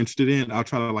what they're interested in. I'll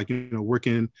try to, like, work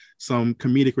in some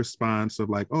comedic response of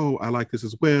like, oh, I like this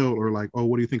as well, or like, oh,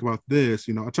 what do you think about this?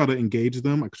 I try to engage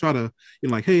them. I try to,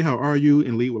 like, hey, how are you?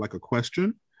 And lead with like a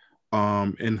question,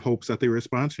 in hopes that they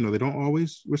respond. They don't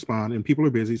always respond and people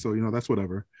are busy, so that's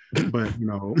whatever. But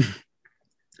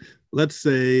let's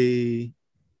say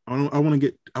I don't want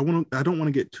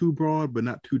to get too broad, but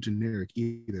not too generic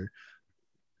either.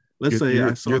 Let's say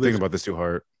I saw you're this. thinking about this too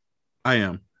hard. I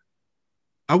am.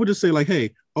 I would just say like,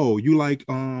 hey, oh, you like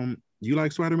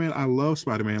Spider-Man? I love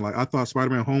Spider-Man. Like, I thought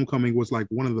Spider-Man Homecoming was like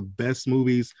one of the best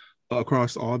movies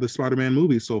across all the Spider-Man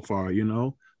movies so far.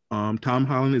 Tom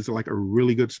Holland is like a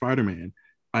really good Spider-Man.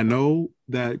 I know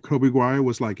that Tobey Maguire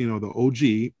was like, the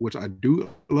OG, which I do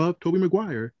love Tobey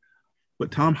Maguire,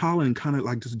 but Tom Holland kind of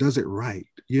like just does it right.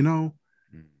 So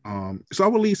I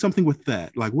would leave something with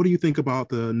that. Like, what do you think about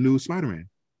the new Spider-Man?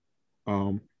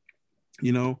 Um,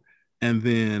 you know, and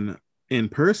then in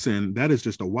person, that is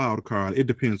just a wild card. It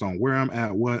depends on where I'm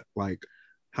at, what, like,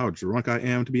 how drunk I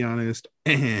am, to be honest.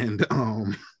 And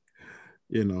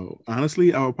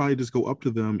honestly, I would probably just go up to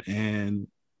them, and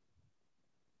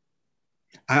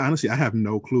I have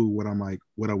no clue what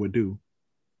I would do,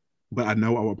 but I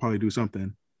know I would probably do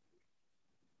something.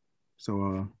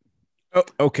 So Oh,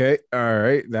 okay. All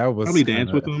right. That was probably kind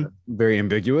dance with of them. very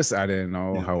ambiguous. I didn't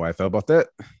know Yeah. how I felt about that.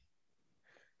 I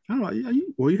don't know. Yeah,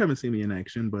 you haven't seen me in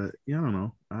action, but yeah, I don't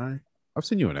know. I've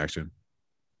seen you in action.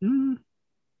 Mm,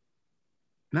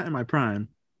 not in my prime.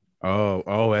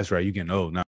 Oh, that's right. You getting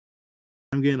old now.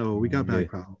 I'm getting old. We got Yeah, back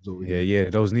problems over yeah, here. yeah.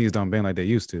 Those knees don't bend like they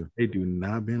used to. They do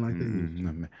not bend like they used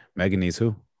to. Megan needs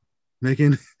who?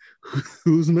 Megan,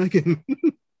 who's Megan?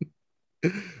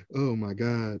 Oh my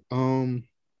god. All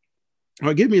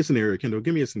right, give me a scenario, Kendall.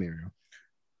 Give me a scenario.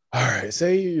 All right.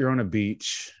 Say you're on a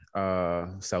beach,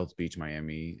 South Beach,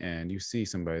 Miami, and you see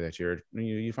somebody that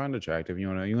you find attractive. You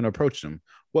wanna approach them.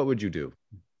 What would you do?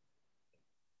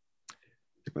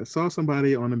 If I saw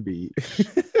somebody on a beach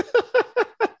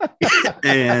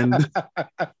and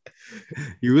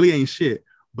you really ain't shit,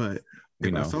 but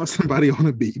if I saw somebody on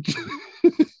a beach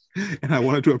and I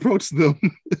wanted to approach them,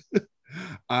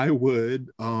 I would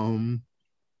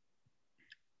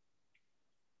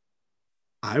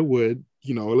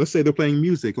let's say they're playing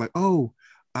music, like, oh,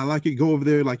 I like it. Go over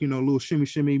there, like, a little shimmy,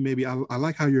 shimmy. Maybe I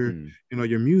like how your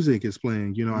music is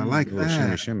playing. I like little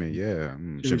that. shimmy, yeah,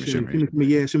 Shimmy, shimmy,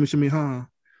 yeah, shimmy, shimmy, huh?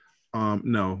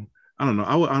 No, I don't know.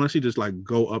 I would honestly just like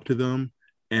go up to them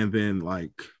and then,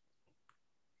 like,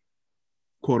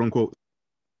 quote unquote,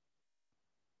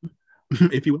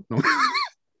 if you know.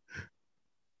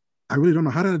 I really don't know.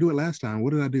 How did I do it last time?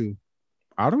 What did I do?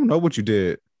 I don't know what you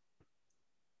did.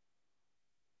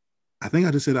 I think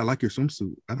I just said I like your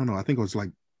swimsuit. I don't know. I think I was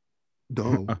like,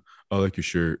 dull. I like your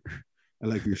shirt. I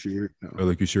like your shirt. No. I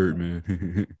like your shirt,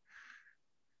 man.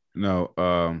 No.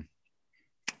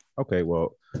 Okay.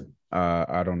 Well,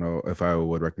 I don't know if I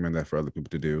would recommend that for other people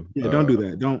to do. Yeah, don't do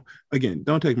that.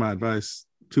 Don't take my advice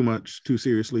too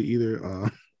seriously either.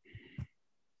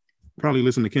 Probably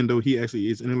listen to Kendo. He actually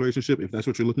is in a relationship. If that's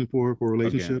what you're looking for a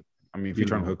relationship. Again, I mean, if you're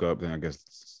trying to hook up, then I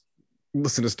guess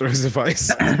listen to Sterling's advice.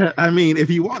 I mean, if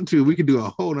you want to, we could do a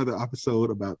whole nother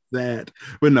episode about that.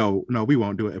 But no, we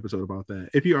won't do an episode about that.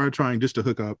 If you are trying just to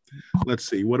hook up, let's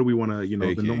see. What do we want to,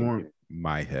 the norm?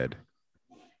 My head.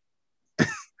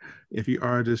 If you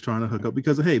are just trying to hook up,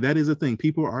 because hey, that is a thing.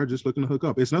 People are just looking to hook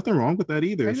up. It's nothing wrong with that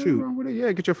either. Ain't nothing wrong with it.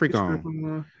 Yeah, get your freak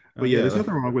on. But yeah, there's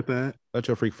nothing wrong with that. Let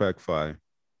your freak flag fly.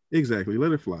 Exactly.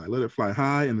 Let it fly. Let it fly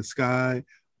high in the sky,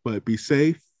 but be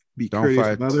safe. Be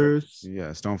courteous with others.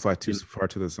 Yes, don't fly too far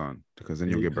to the sun, because then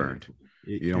you'll get burned.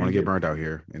 You don't want to get burned out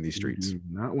here in these streets. You do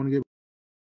not want to get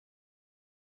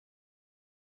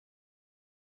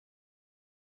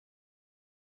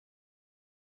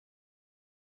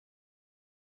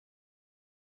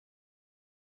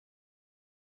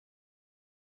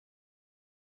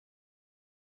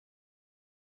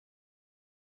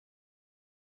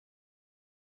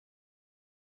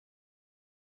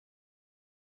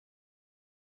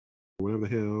whatever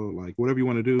the hell, like whatever you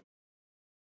want to do,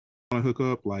 want to hook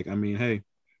up. Like, I mean, hey,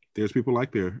 there's people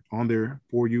like there on there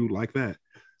for you like that.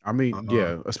 I mean,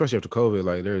 yeah, especially after COVID,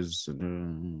 like there's.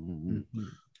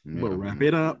 But wrap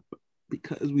it up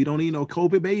because we don't need no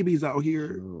COVID babies out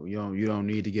here. You don't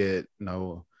need to get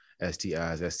no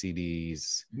STIs,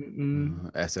 STDs,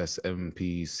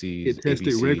 SSMPCs. Get tested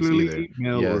ABCs regularly, either.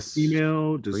 male or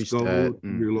female. Just go to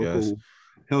your local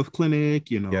health clinic.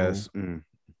 You know. Yes. You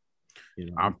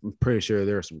know. I'm pretty sure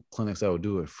there are some clinics that will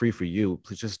do it free for you.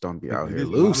 Please just don't be out here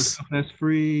loose. That's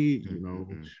free. You know,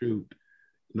 shoot.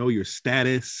 Know your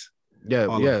status. Yeah,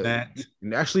 all of that.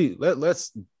 Actually,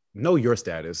 let's know your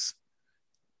status.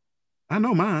 I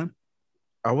know mine.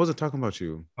 I wasn't talking about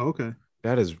you. Oh, okay.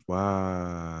 That is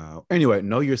wow. Anyway,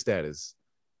 know your status.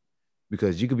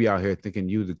 Because you could be out here thinking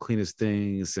you the cleanest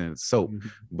thing since soap,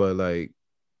 but like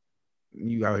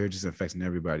you out here just infecting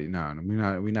everybody. No,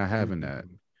 we're not having that.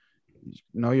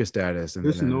 Know your status and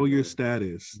just know your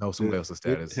status. Know somebody else's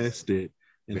status. Test it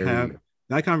and have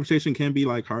that conversation can be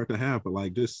like hard to have, but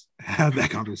like just have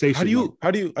that conversation. How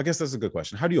do you I guess that's a good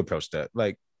question. How do you approach that?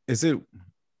 Like, is it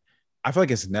I feel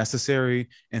like it's necessary,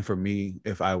 and for me,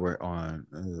 if I were on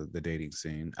the dating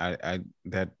scene, I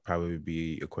that probably would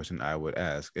be a question I would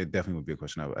ask. It definitely would be a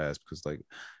question I would ask because like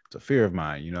it's a fear of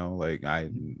mine, you know. Like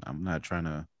I'm not trying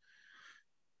to,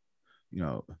 you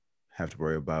know, have to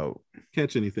worry about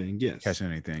catching anything. Yes, catching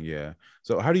anything. Yeah.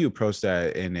 So how do you approach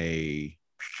that in a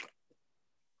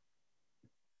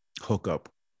hookup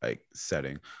like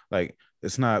setting? Like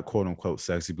it's not quote unquote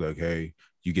sexy, but like, hey,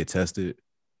 you get tested.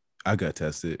 I got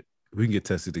tested. We can get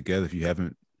tested together if you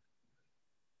haven't.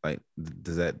 Like,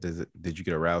 did you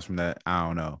get aroused from that? I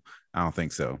don't know. I don't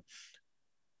think so.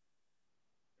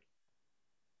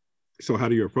 So how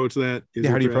do you approach that?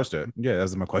 How do you approach that? Yeah,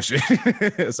 that's my question.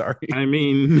 Sorry. I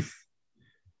mean,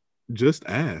 just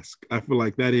ask. I feel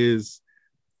like it's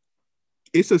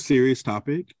a serious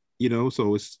topic, you know,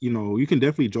 so it's, you know, you can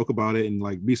definitely joke about it and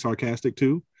like be sarcastic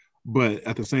too. But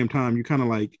at the same time, you kind of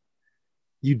like,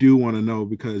 you do want to know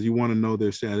because you want to know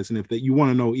their status. And you want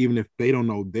to know, even if they don't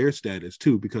know their status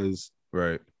too, because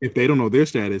if they don't know their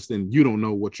status, then you don't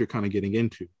know what you're kind of getting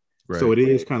into. Right. So it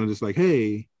is kind of just like,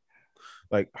 hey,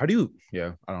 like, how do you,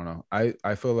 I don't know.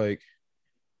 I feel like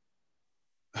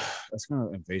that's kind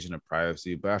of invasion of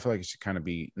privacy, but I feel like it should kind of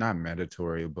be not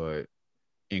mandatory, but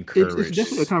encouraged. It's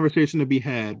definitely a conversation to be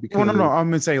had. Because no, I'm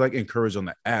going to say like encourage on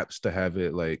the apps to have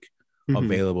it like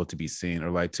available to be seen,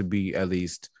 or like to be at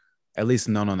least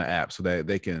known on the app so that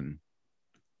they can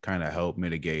kind of help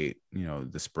mitigate, you know,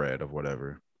 the spread of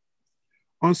whatever.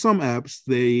 On some apps,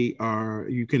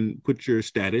 you can put your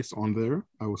status on there.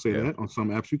 I will say that on some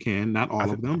apps you can, not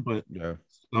all of them, but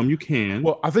some you can.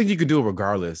 Well, I think you could do it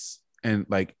regardless, and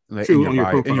like True, in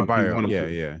your bio,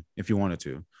 if you wanted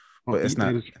to, but it's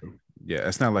not. Yeah,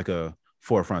 it's not like a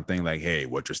forefront thing. Like, hey,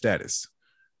 what's your status?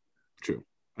 True.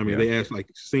 I mean, they ask like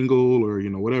single or, you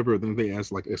know, whatever. Then they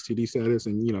ask like STD status,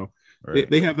 and you know,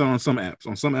 they have that on some apps.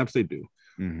 On some apps they do.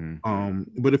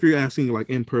 But if you're asking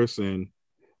like in person,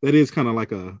 that is kind of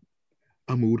like a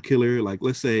mood killer. Like,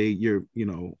 let's say you're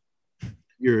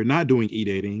not doing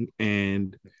e-dating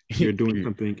and you're doing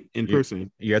something in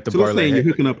person. You're at the bar. Let's say you're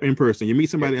hooking up in person. You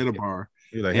meet somebody at a bar.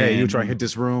 You're like, hey, you trying to hit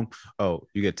this room? Oh,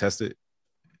 you get tested.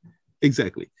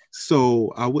 Exactly.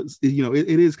 So I would, you know, it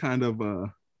is kind of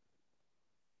I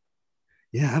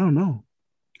don't know.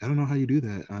 I don't know how you do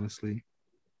that, honestly.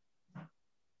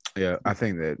 Yeah, I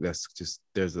think that's just,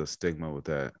 there's a stigma with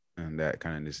that, and that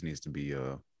kind of just needs to be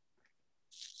you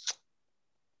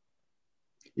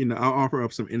know, I'll offer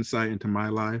up some insight into my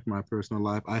life, my personal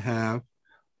life. I have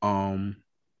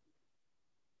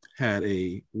had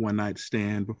a one-night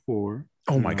stand before.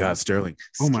 Oh my God, Sterling.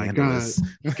 Oh my God.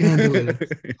 Scandalous.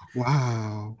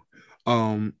 Wow.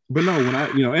 But no, when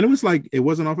I, you know, and it was like, it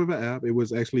wasn't off of an app. It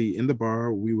was actually in the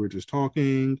bar. We were just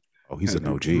talking. Oh, he's an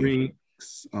OG.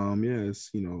 Drinks.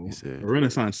 Yes, you know, a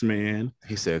Renaissance man.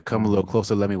 He said, come a little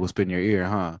closer, let me whisper in your ear,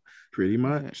 huh? Pretty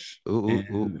much. Ooh.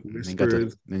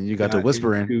 Then you got to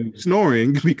whispering.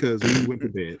 Snoring because we went to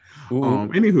bed.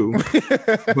 Anywho.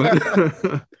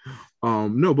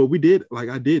 But no, but we did, like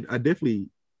I definitely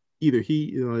either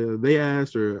they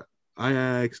asked or I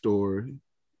asked, or,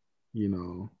 you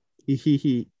know,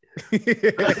 he.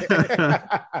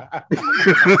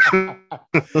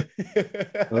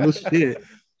 Oh shit.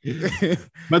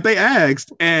 But they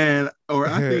asked, I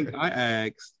think I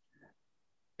asked,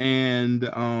 and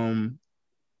I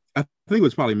think it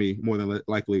was probably me more than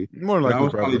likely. More likely, I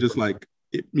was probably just like,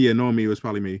 knowing me, it was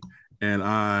probably me, and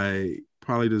I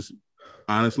probably just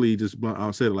honestly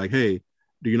I said like, hey,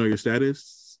 do you know your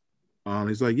status?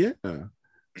 He's like, yeah.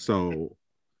 So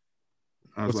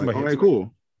I was What's like, somebody all hit right, you with?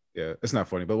 cool. Yeah, it's not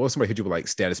funny, but what somebody hit you with like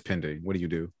status pending? What do you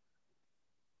do?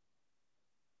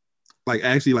 Like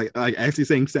actually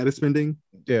saying status pending.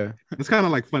 Yeah. It's kind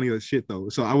of like funny as shit though.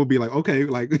 So I would be like, okay,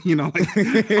 like like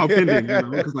how pending,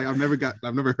 because like I've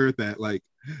never heard that. Like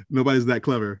nobody's that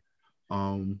clever.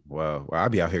 Well, I'll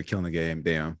be out here killing the game.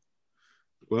 Damn.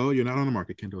 Well, you're not on the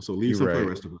market, Kendall. So leave You're some for the right.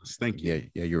 rest of us. Thank you.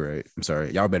 Yeah, you're right. I'm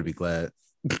sorry. Y'all better be glad.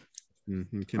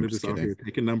 Kendall just out kidding. here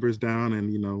taking numbers down,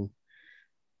 and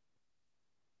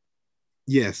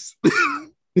yes.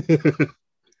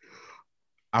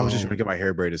 I was just trying to get my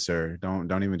hair braided, sir. Don't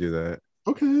even do that.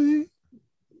 Okay.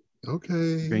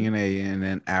 Being in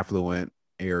an affluent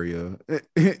area,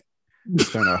 it's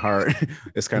kind of hard.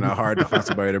 It's kind of hard to find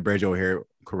somebody to braid your hair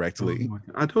correctly. Oh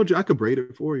I told you I could braid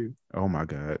it for you. Oh my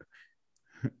god.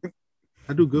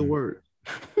 I do good work.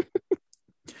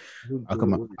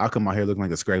 I'll come my hair looking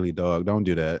like a scraggly dog. Don't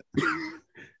do that.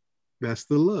 That's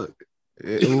the look.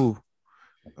 Ooh.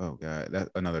 Oh god, that's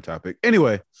another topic.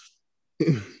 Anyway.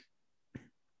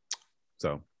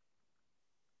 So.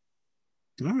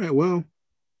 All right. Well,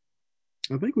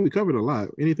 I think we covered a lot.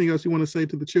 Anything else you want to say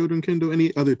to the children, Kendall?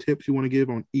 Any other tips you want to give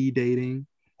on e-dating?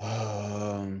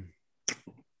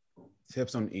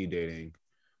 Tips on e-dating.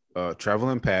 Travel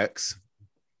in packs.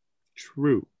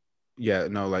 True. Yeah,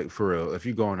 no, like for real. If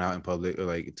you're going out in public or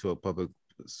like to a public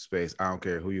space, I don't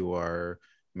care who you are,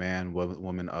 man,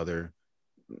 woman, other,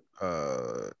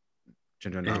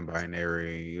 gender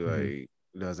non-binary, like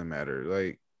it doesn't matter.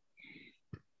 Like,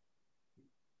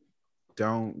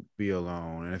 don't be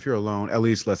alone. And if you're alone, at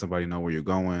least let somebody know where you're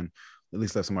going. At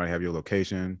least let somebody have your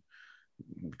location,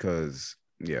 because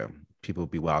yeah, people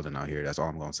be wilding out here. That's all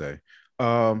I'm gonna say.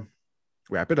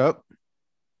 Wrap it up.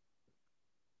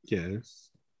 Yes.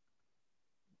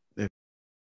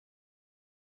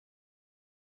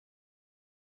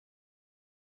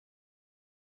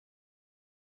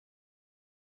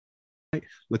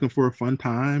 Looking for a fun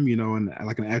time, and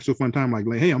like an actual fun time, like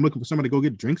hey, I'm looking for somebody to go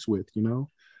get drinks with,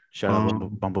 Shout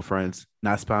out Bumble Friends,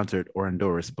 not sponsored or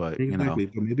endorsed, but exactly.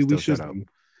 But maybe we should.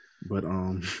 But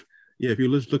yeah, if you're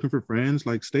just looking for friends,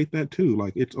 like state that too.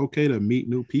 Like it's okay to meet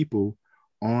new people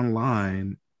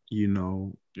online,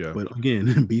 Yeah. But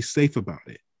again, be safe about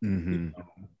it.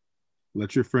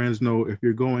 Let your friends know if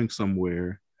you're going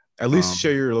somewhere. At least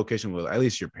share your location with at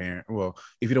least your parent. Well,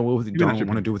 if you don't want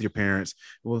to do with your parents,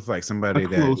 with like somebody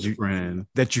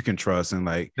that you can trust and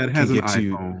like that has an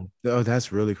iPhone. Oh,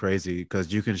 that's really crazy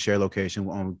because you can share location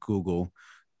on Google.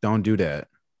 Don't do that.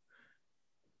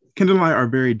 Kendall and I are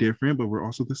very different, but we're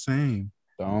also the same.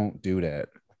 Don't do that.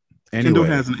 Anyway. Kendall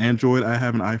has an Android. I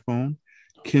have an iPhone.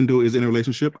 Kendall is in a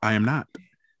relationship. I am not.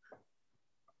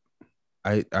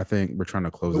 I think we're trying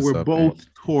to close this up. We're both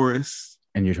Taurus.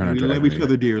 And you're trying to love each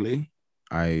other dearly.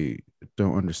 I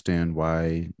don't understand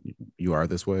why you are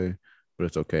this way, but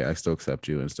it's okay. I still accept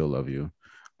you and still love you.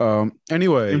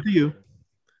 Anyway. Same to you.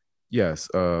 Yes.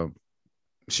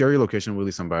 Share your location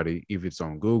with somebody. If it's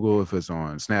on Google, if it's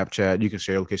on Snapchat, you can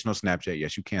share your location on Snapchat.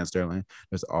 Yes, you can, Sterling.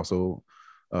 There's also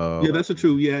yeah, that's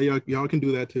true. Yeah, y'all can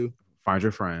do that too. Find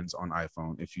your friends on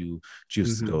iPhone if you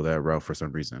choose to go that route for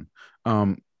some reason.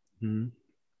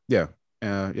 Yeah.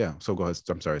 Yeah. So go ahead.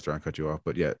 I'm sorry, trying to cut you off,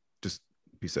 but yeah, just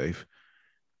be safe.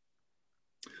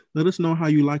 Let us know how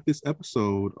you like this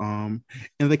episode in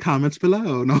the comments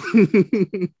below. No,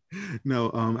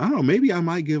 no. I don't know. Maybe I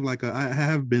might give I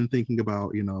have been thinking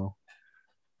about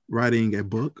writing a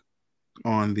book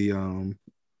on the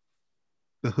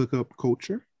hookup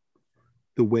culture,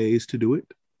 the ways to do it,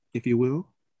 if you will.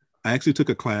 I actually took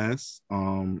a class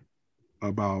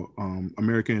about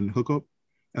American hookup.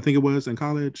 I think it was in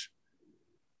college,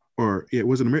 or it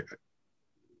was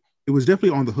it was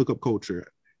definitely on the hookup culture.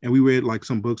 And we read like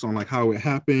some books on like how it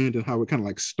happened and how it kind of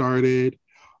like started.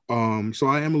 So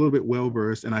I am a little bit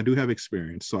well-versed and I do have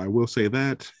experience. So I will say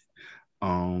that.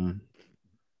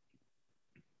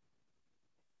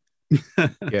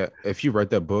 Yeah, if you write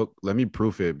that book, let me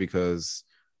proof it because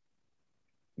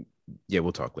yeah,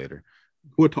 we'll talk later.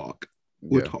 We'll talk.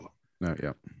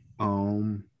 Yeah.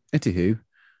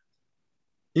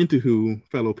 Anywho,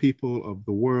 fellow people of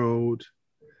the world.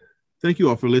 Thank you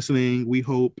all for listening. We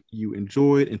hope you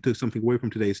enjoyed and took something away from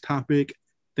today's topic.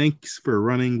 Thanks for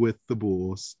running with the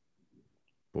Bulls.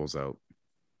 Bulls out.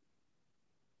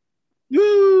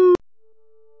 Woo!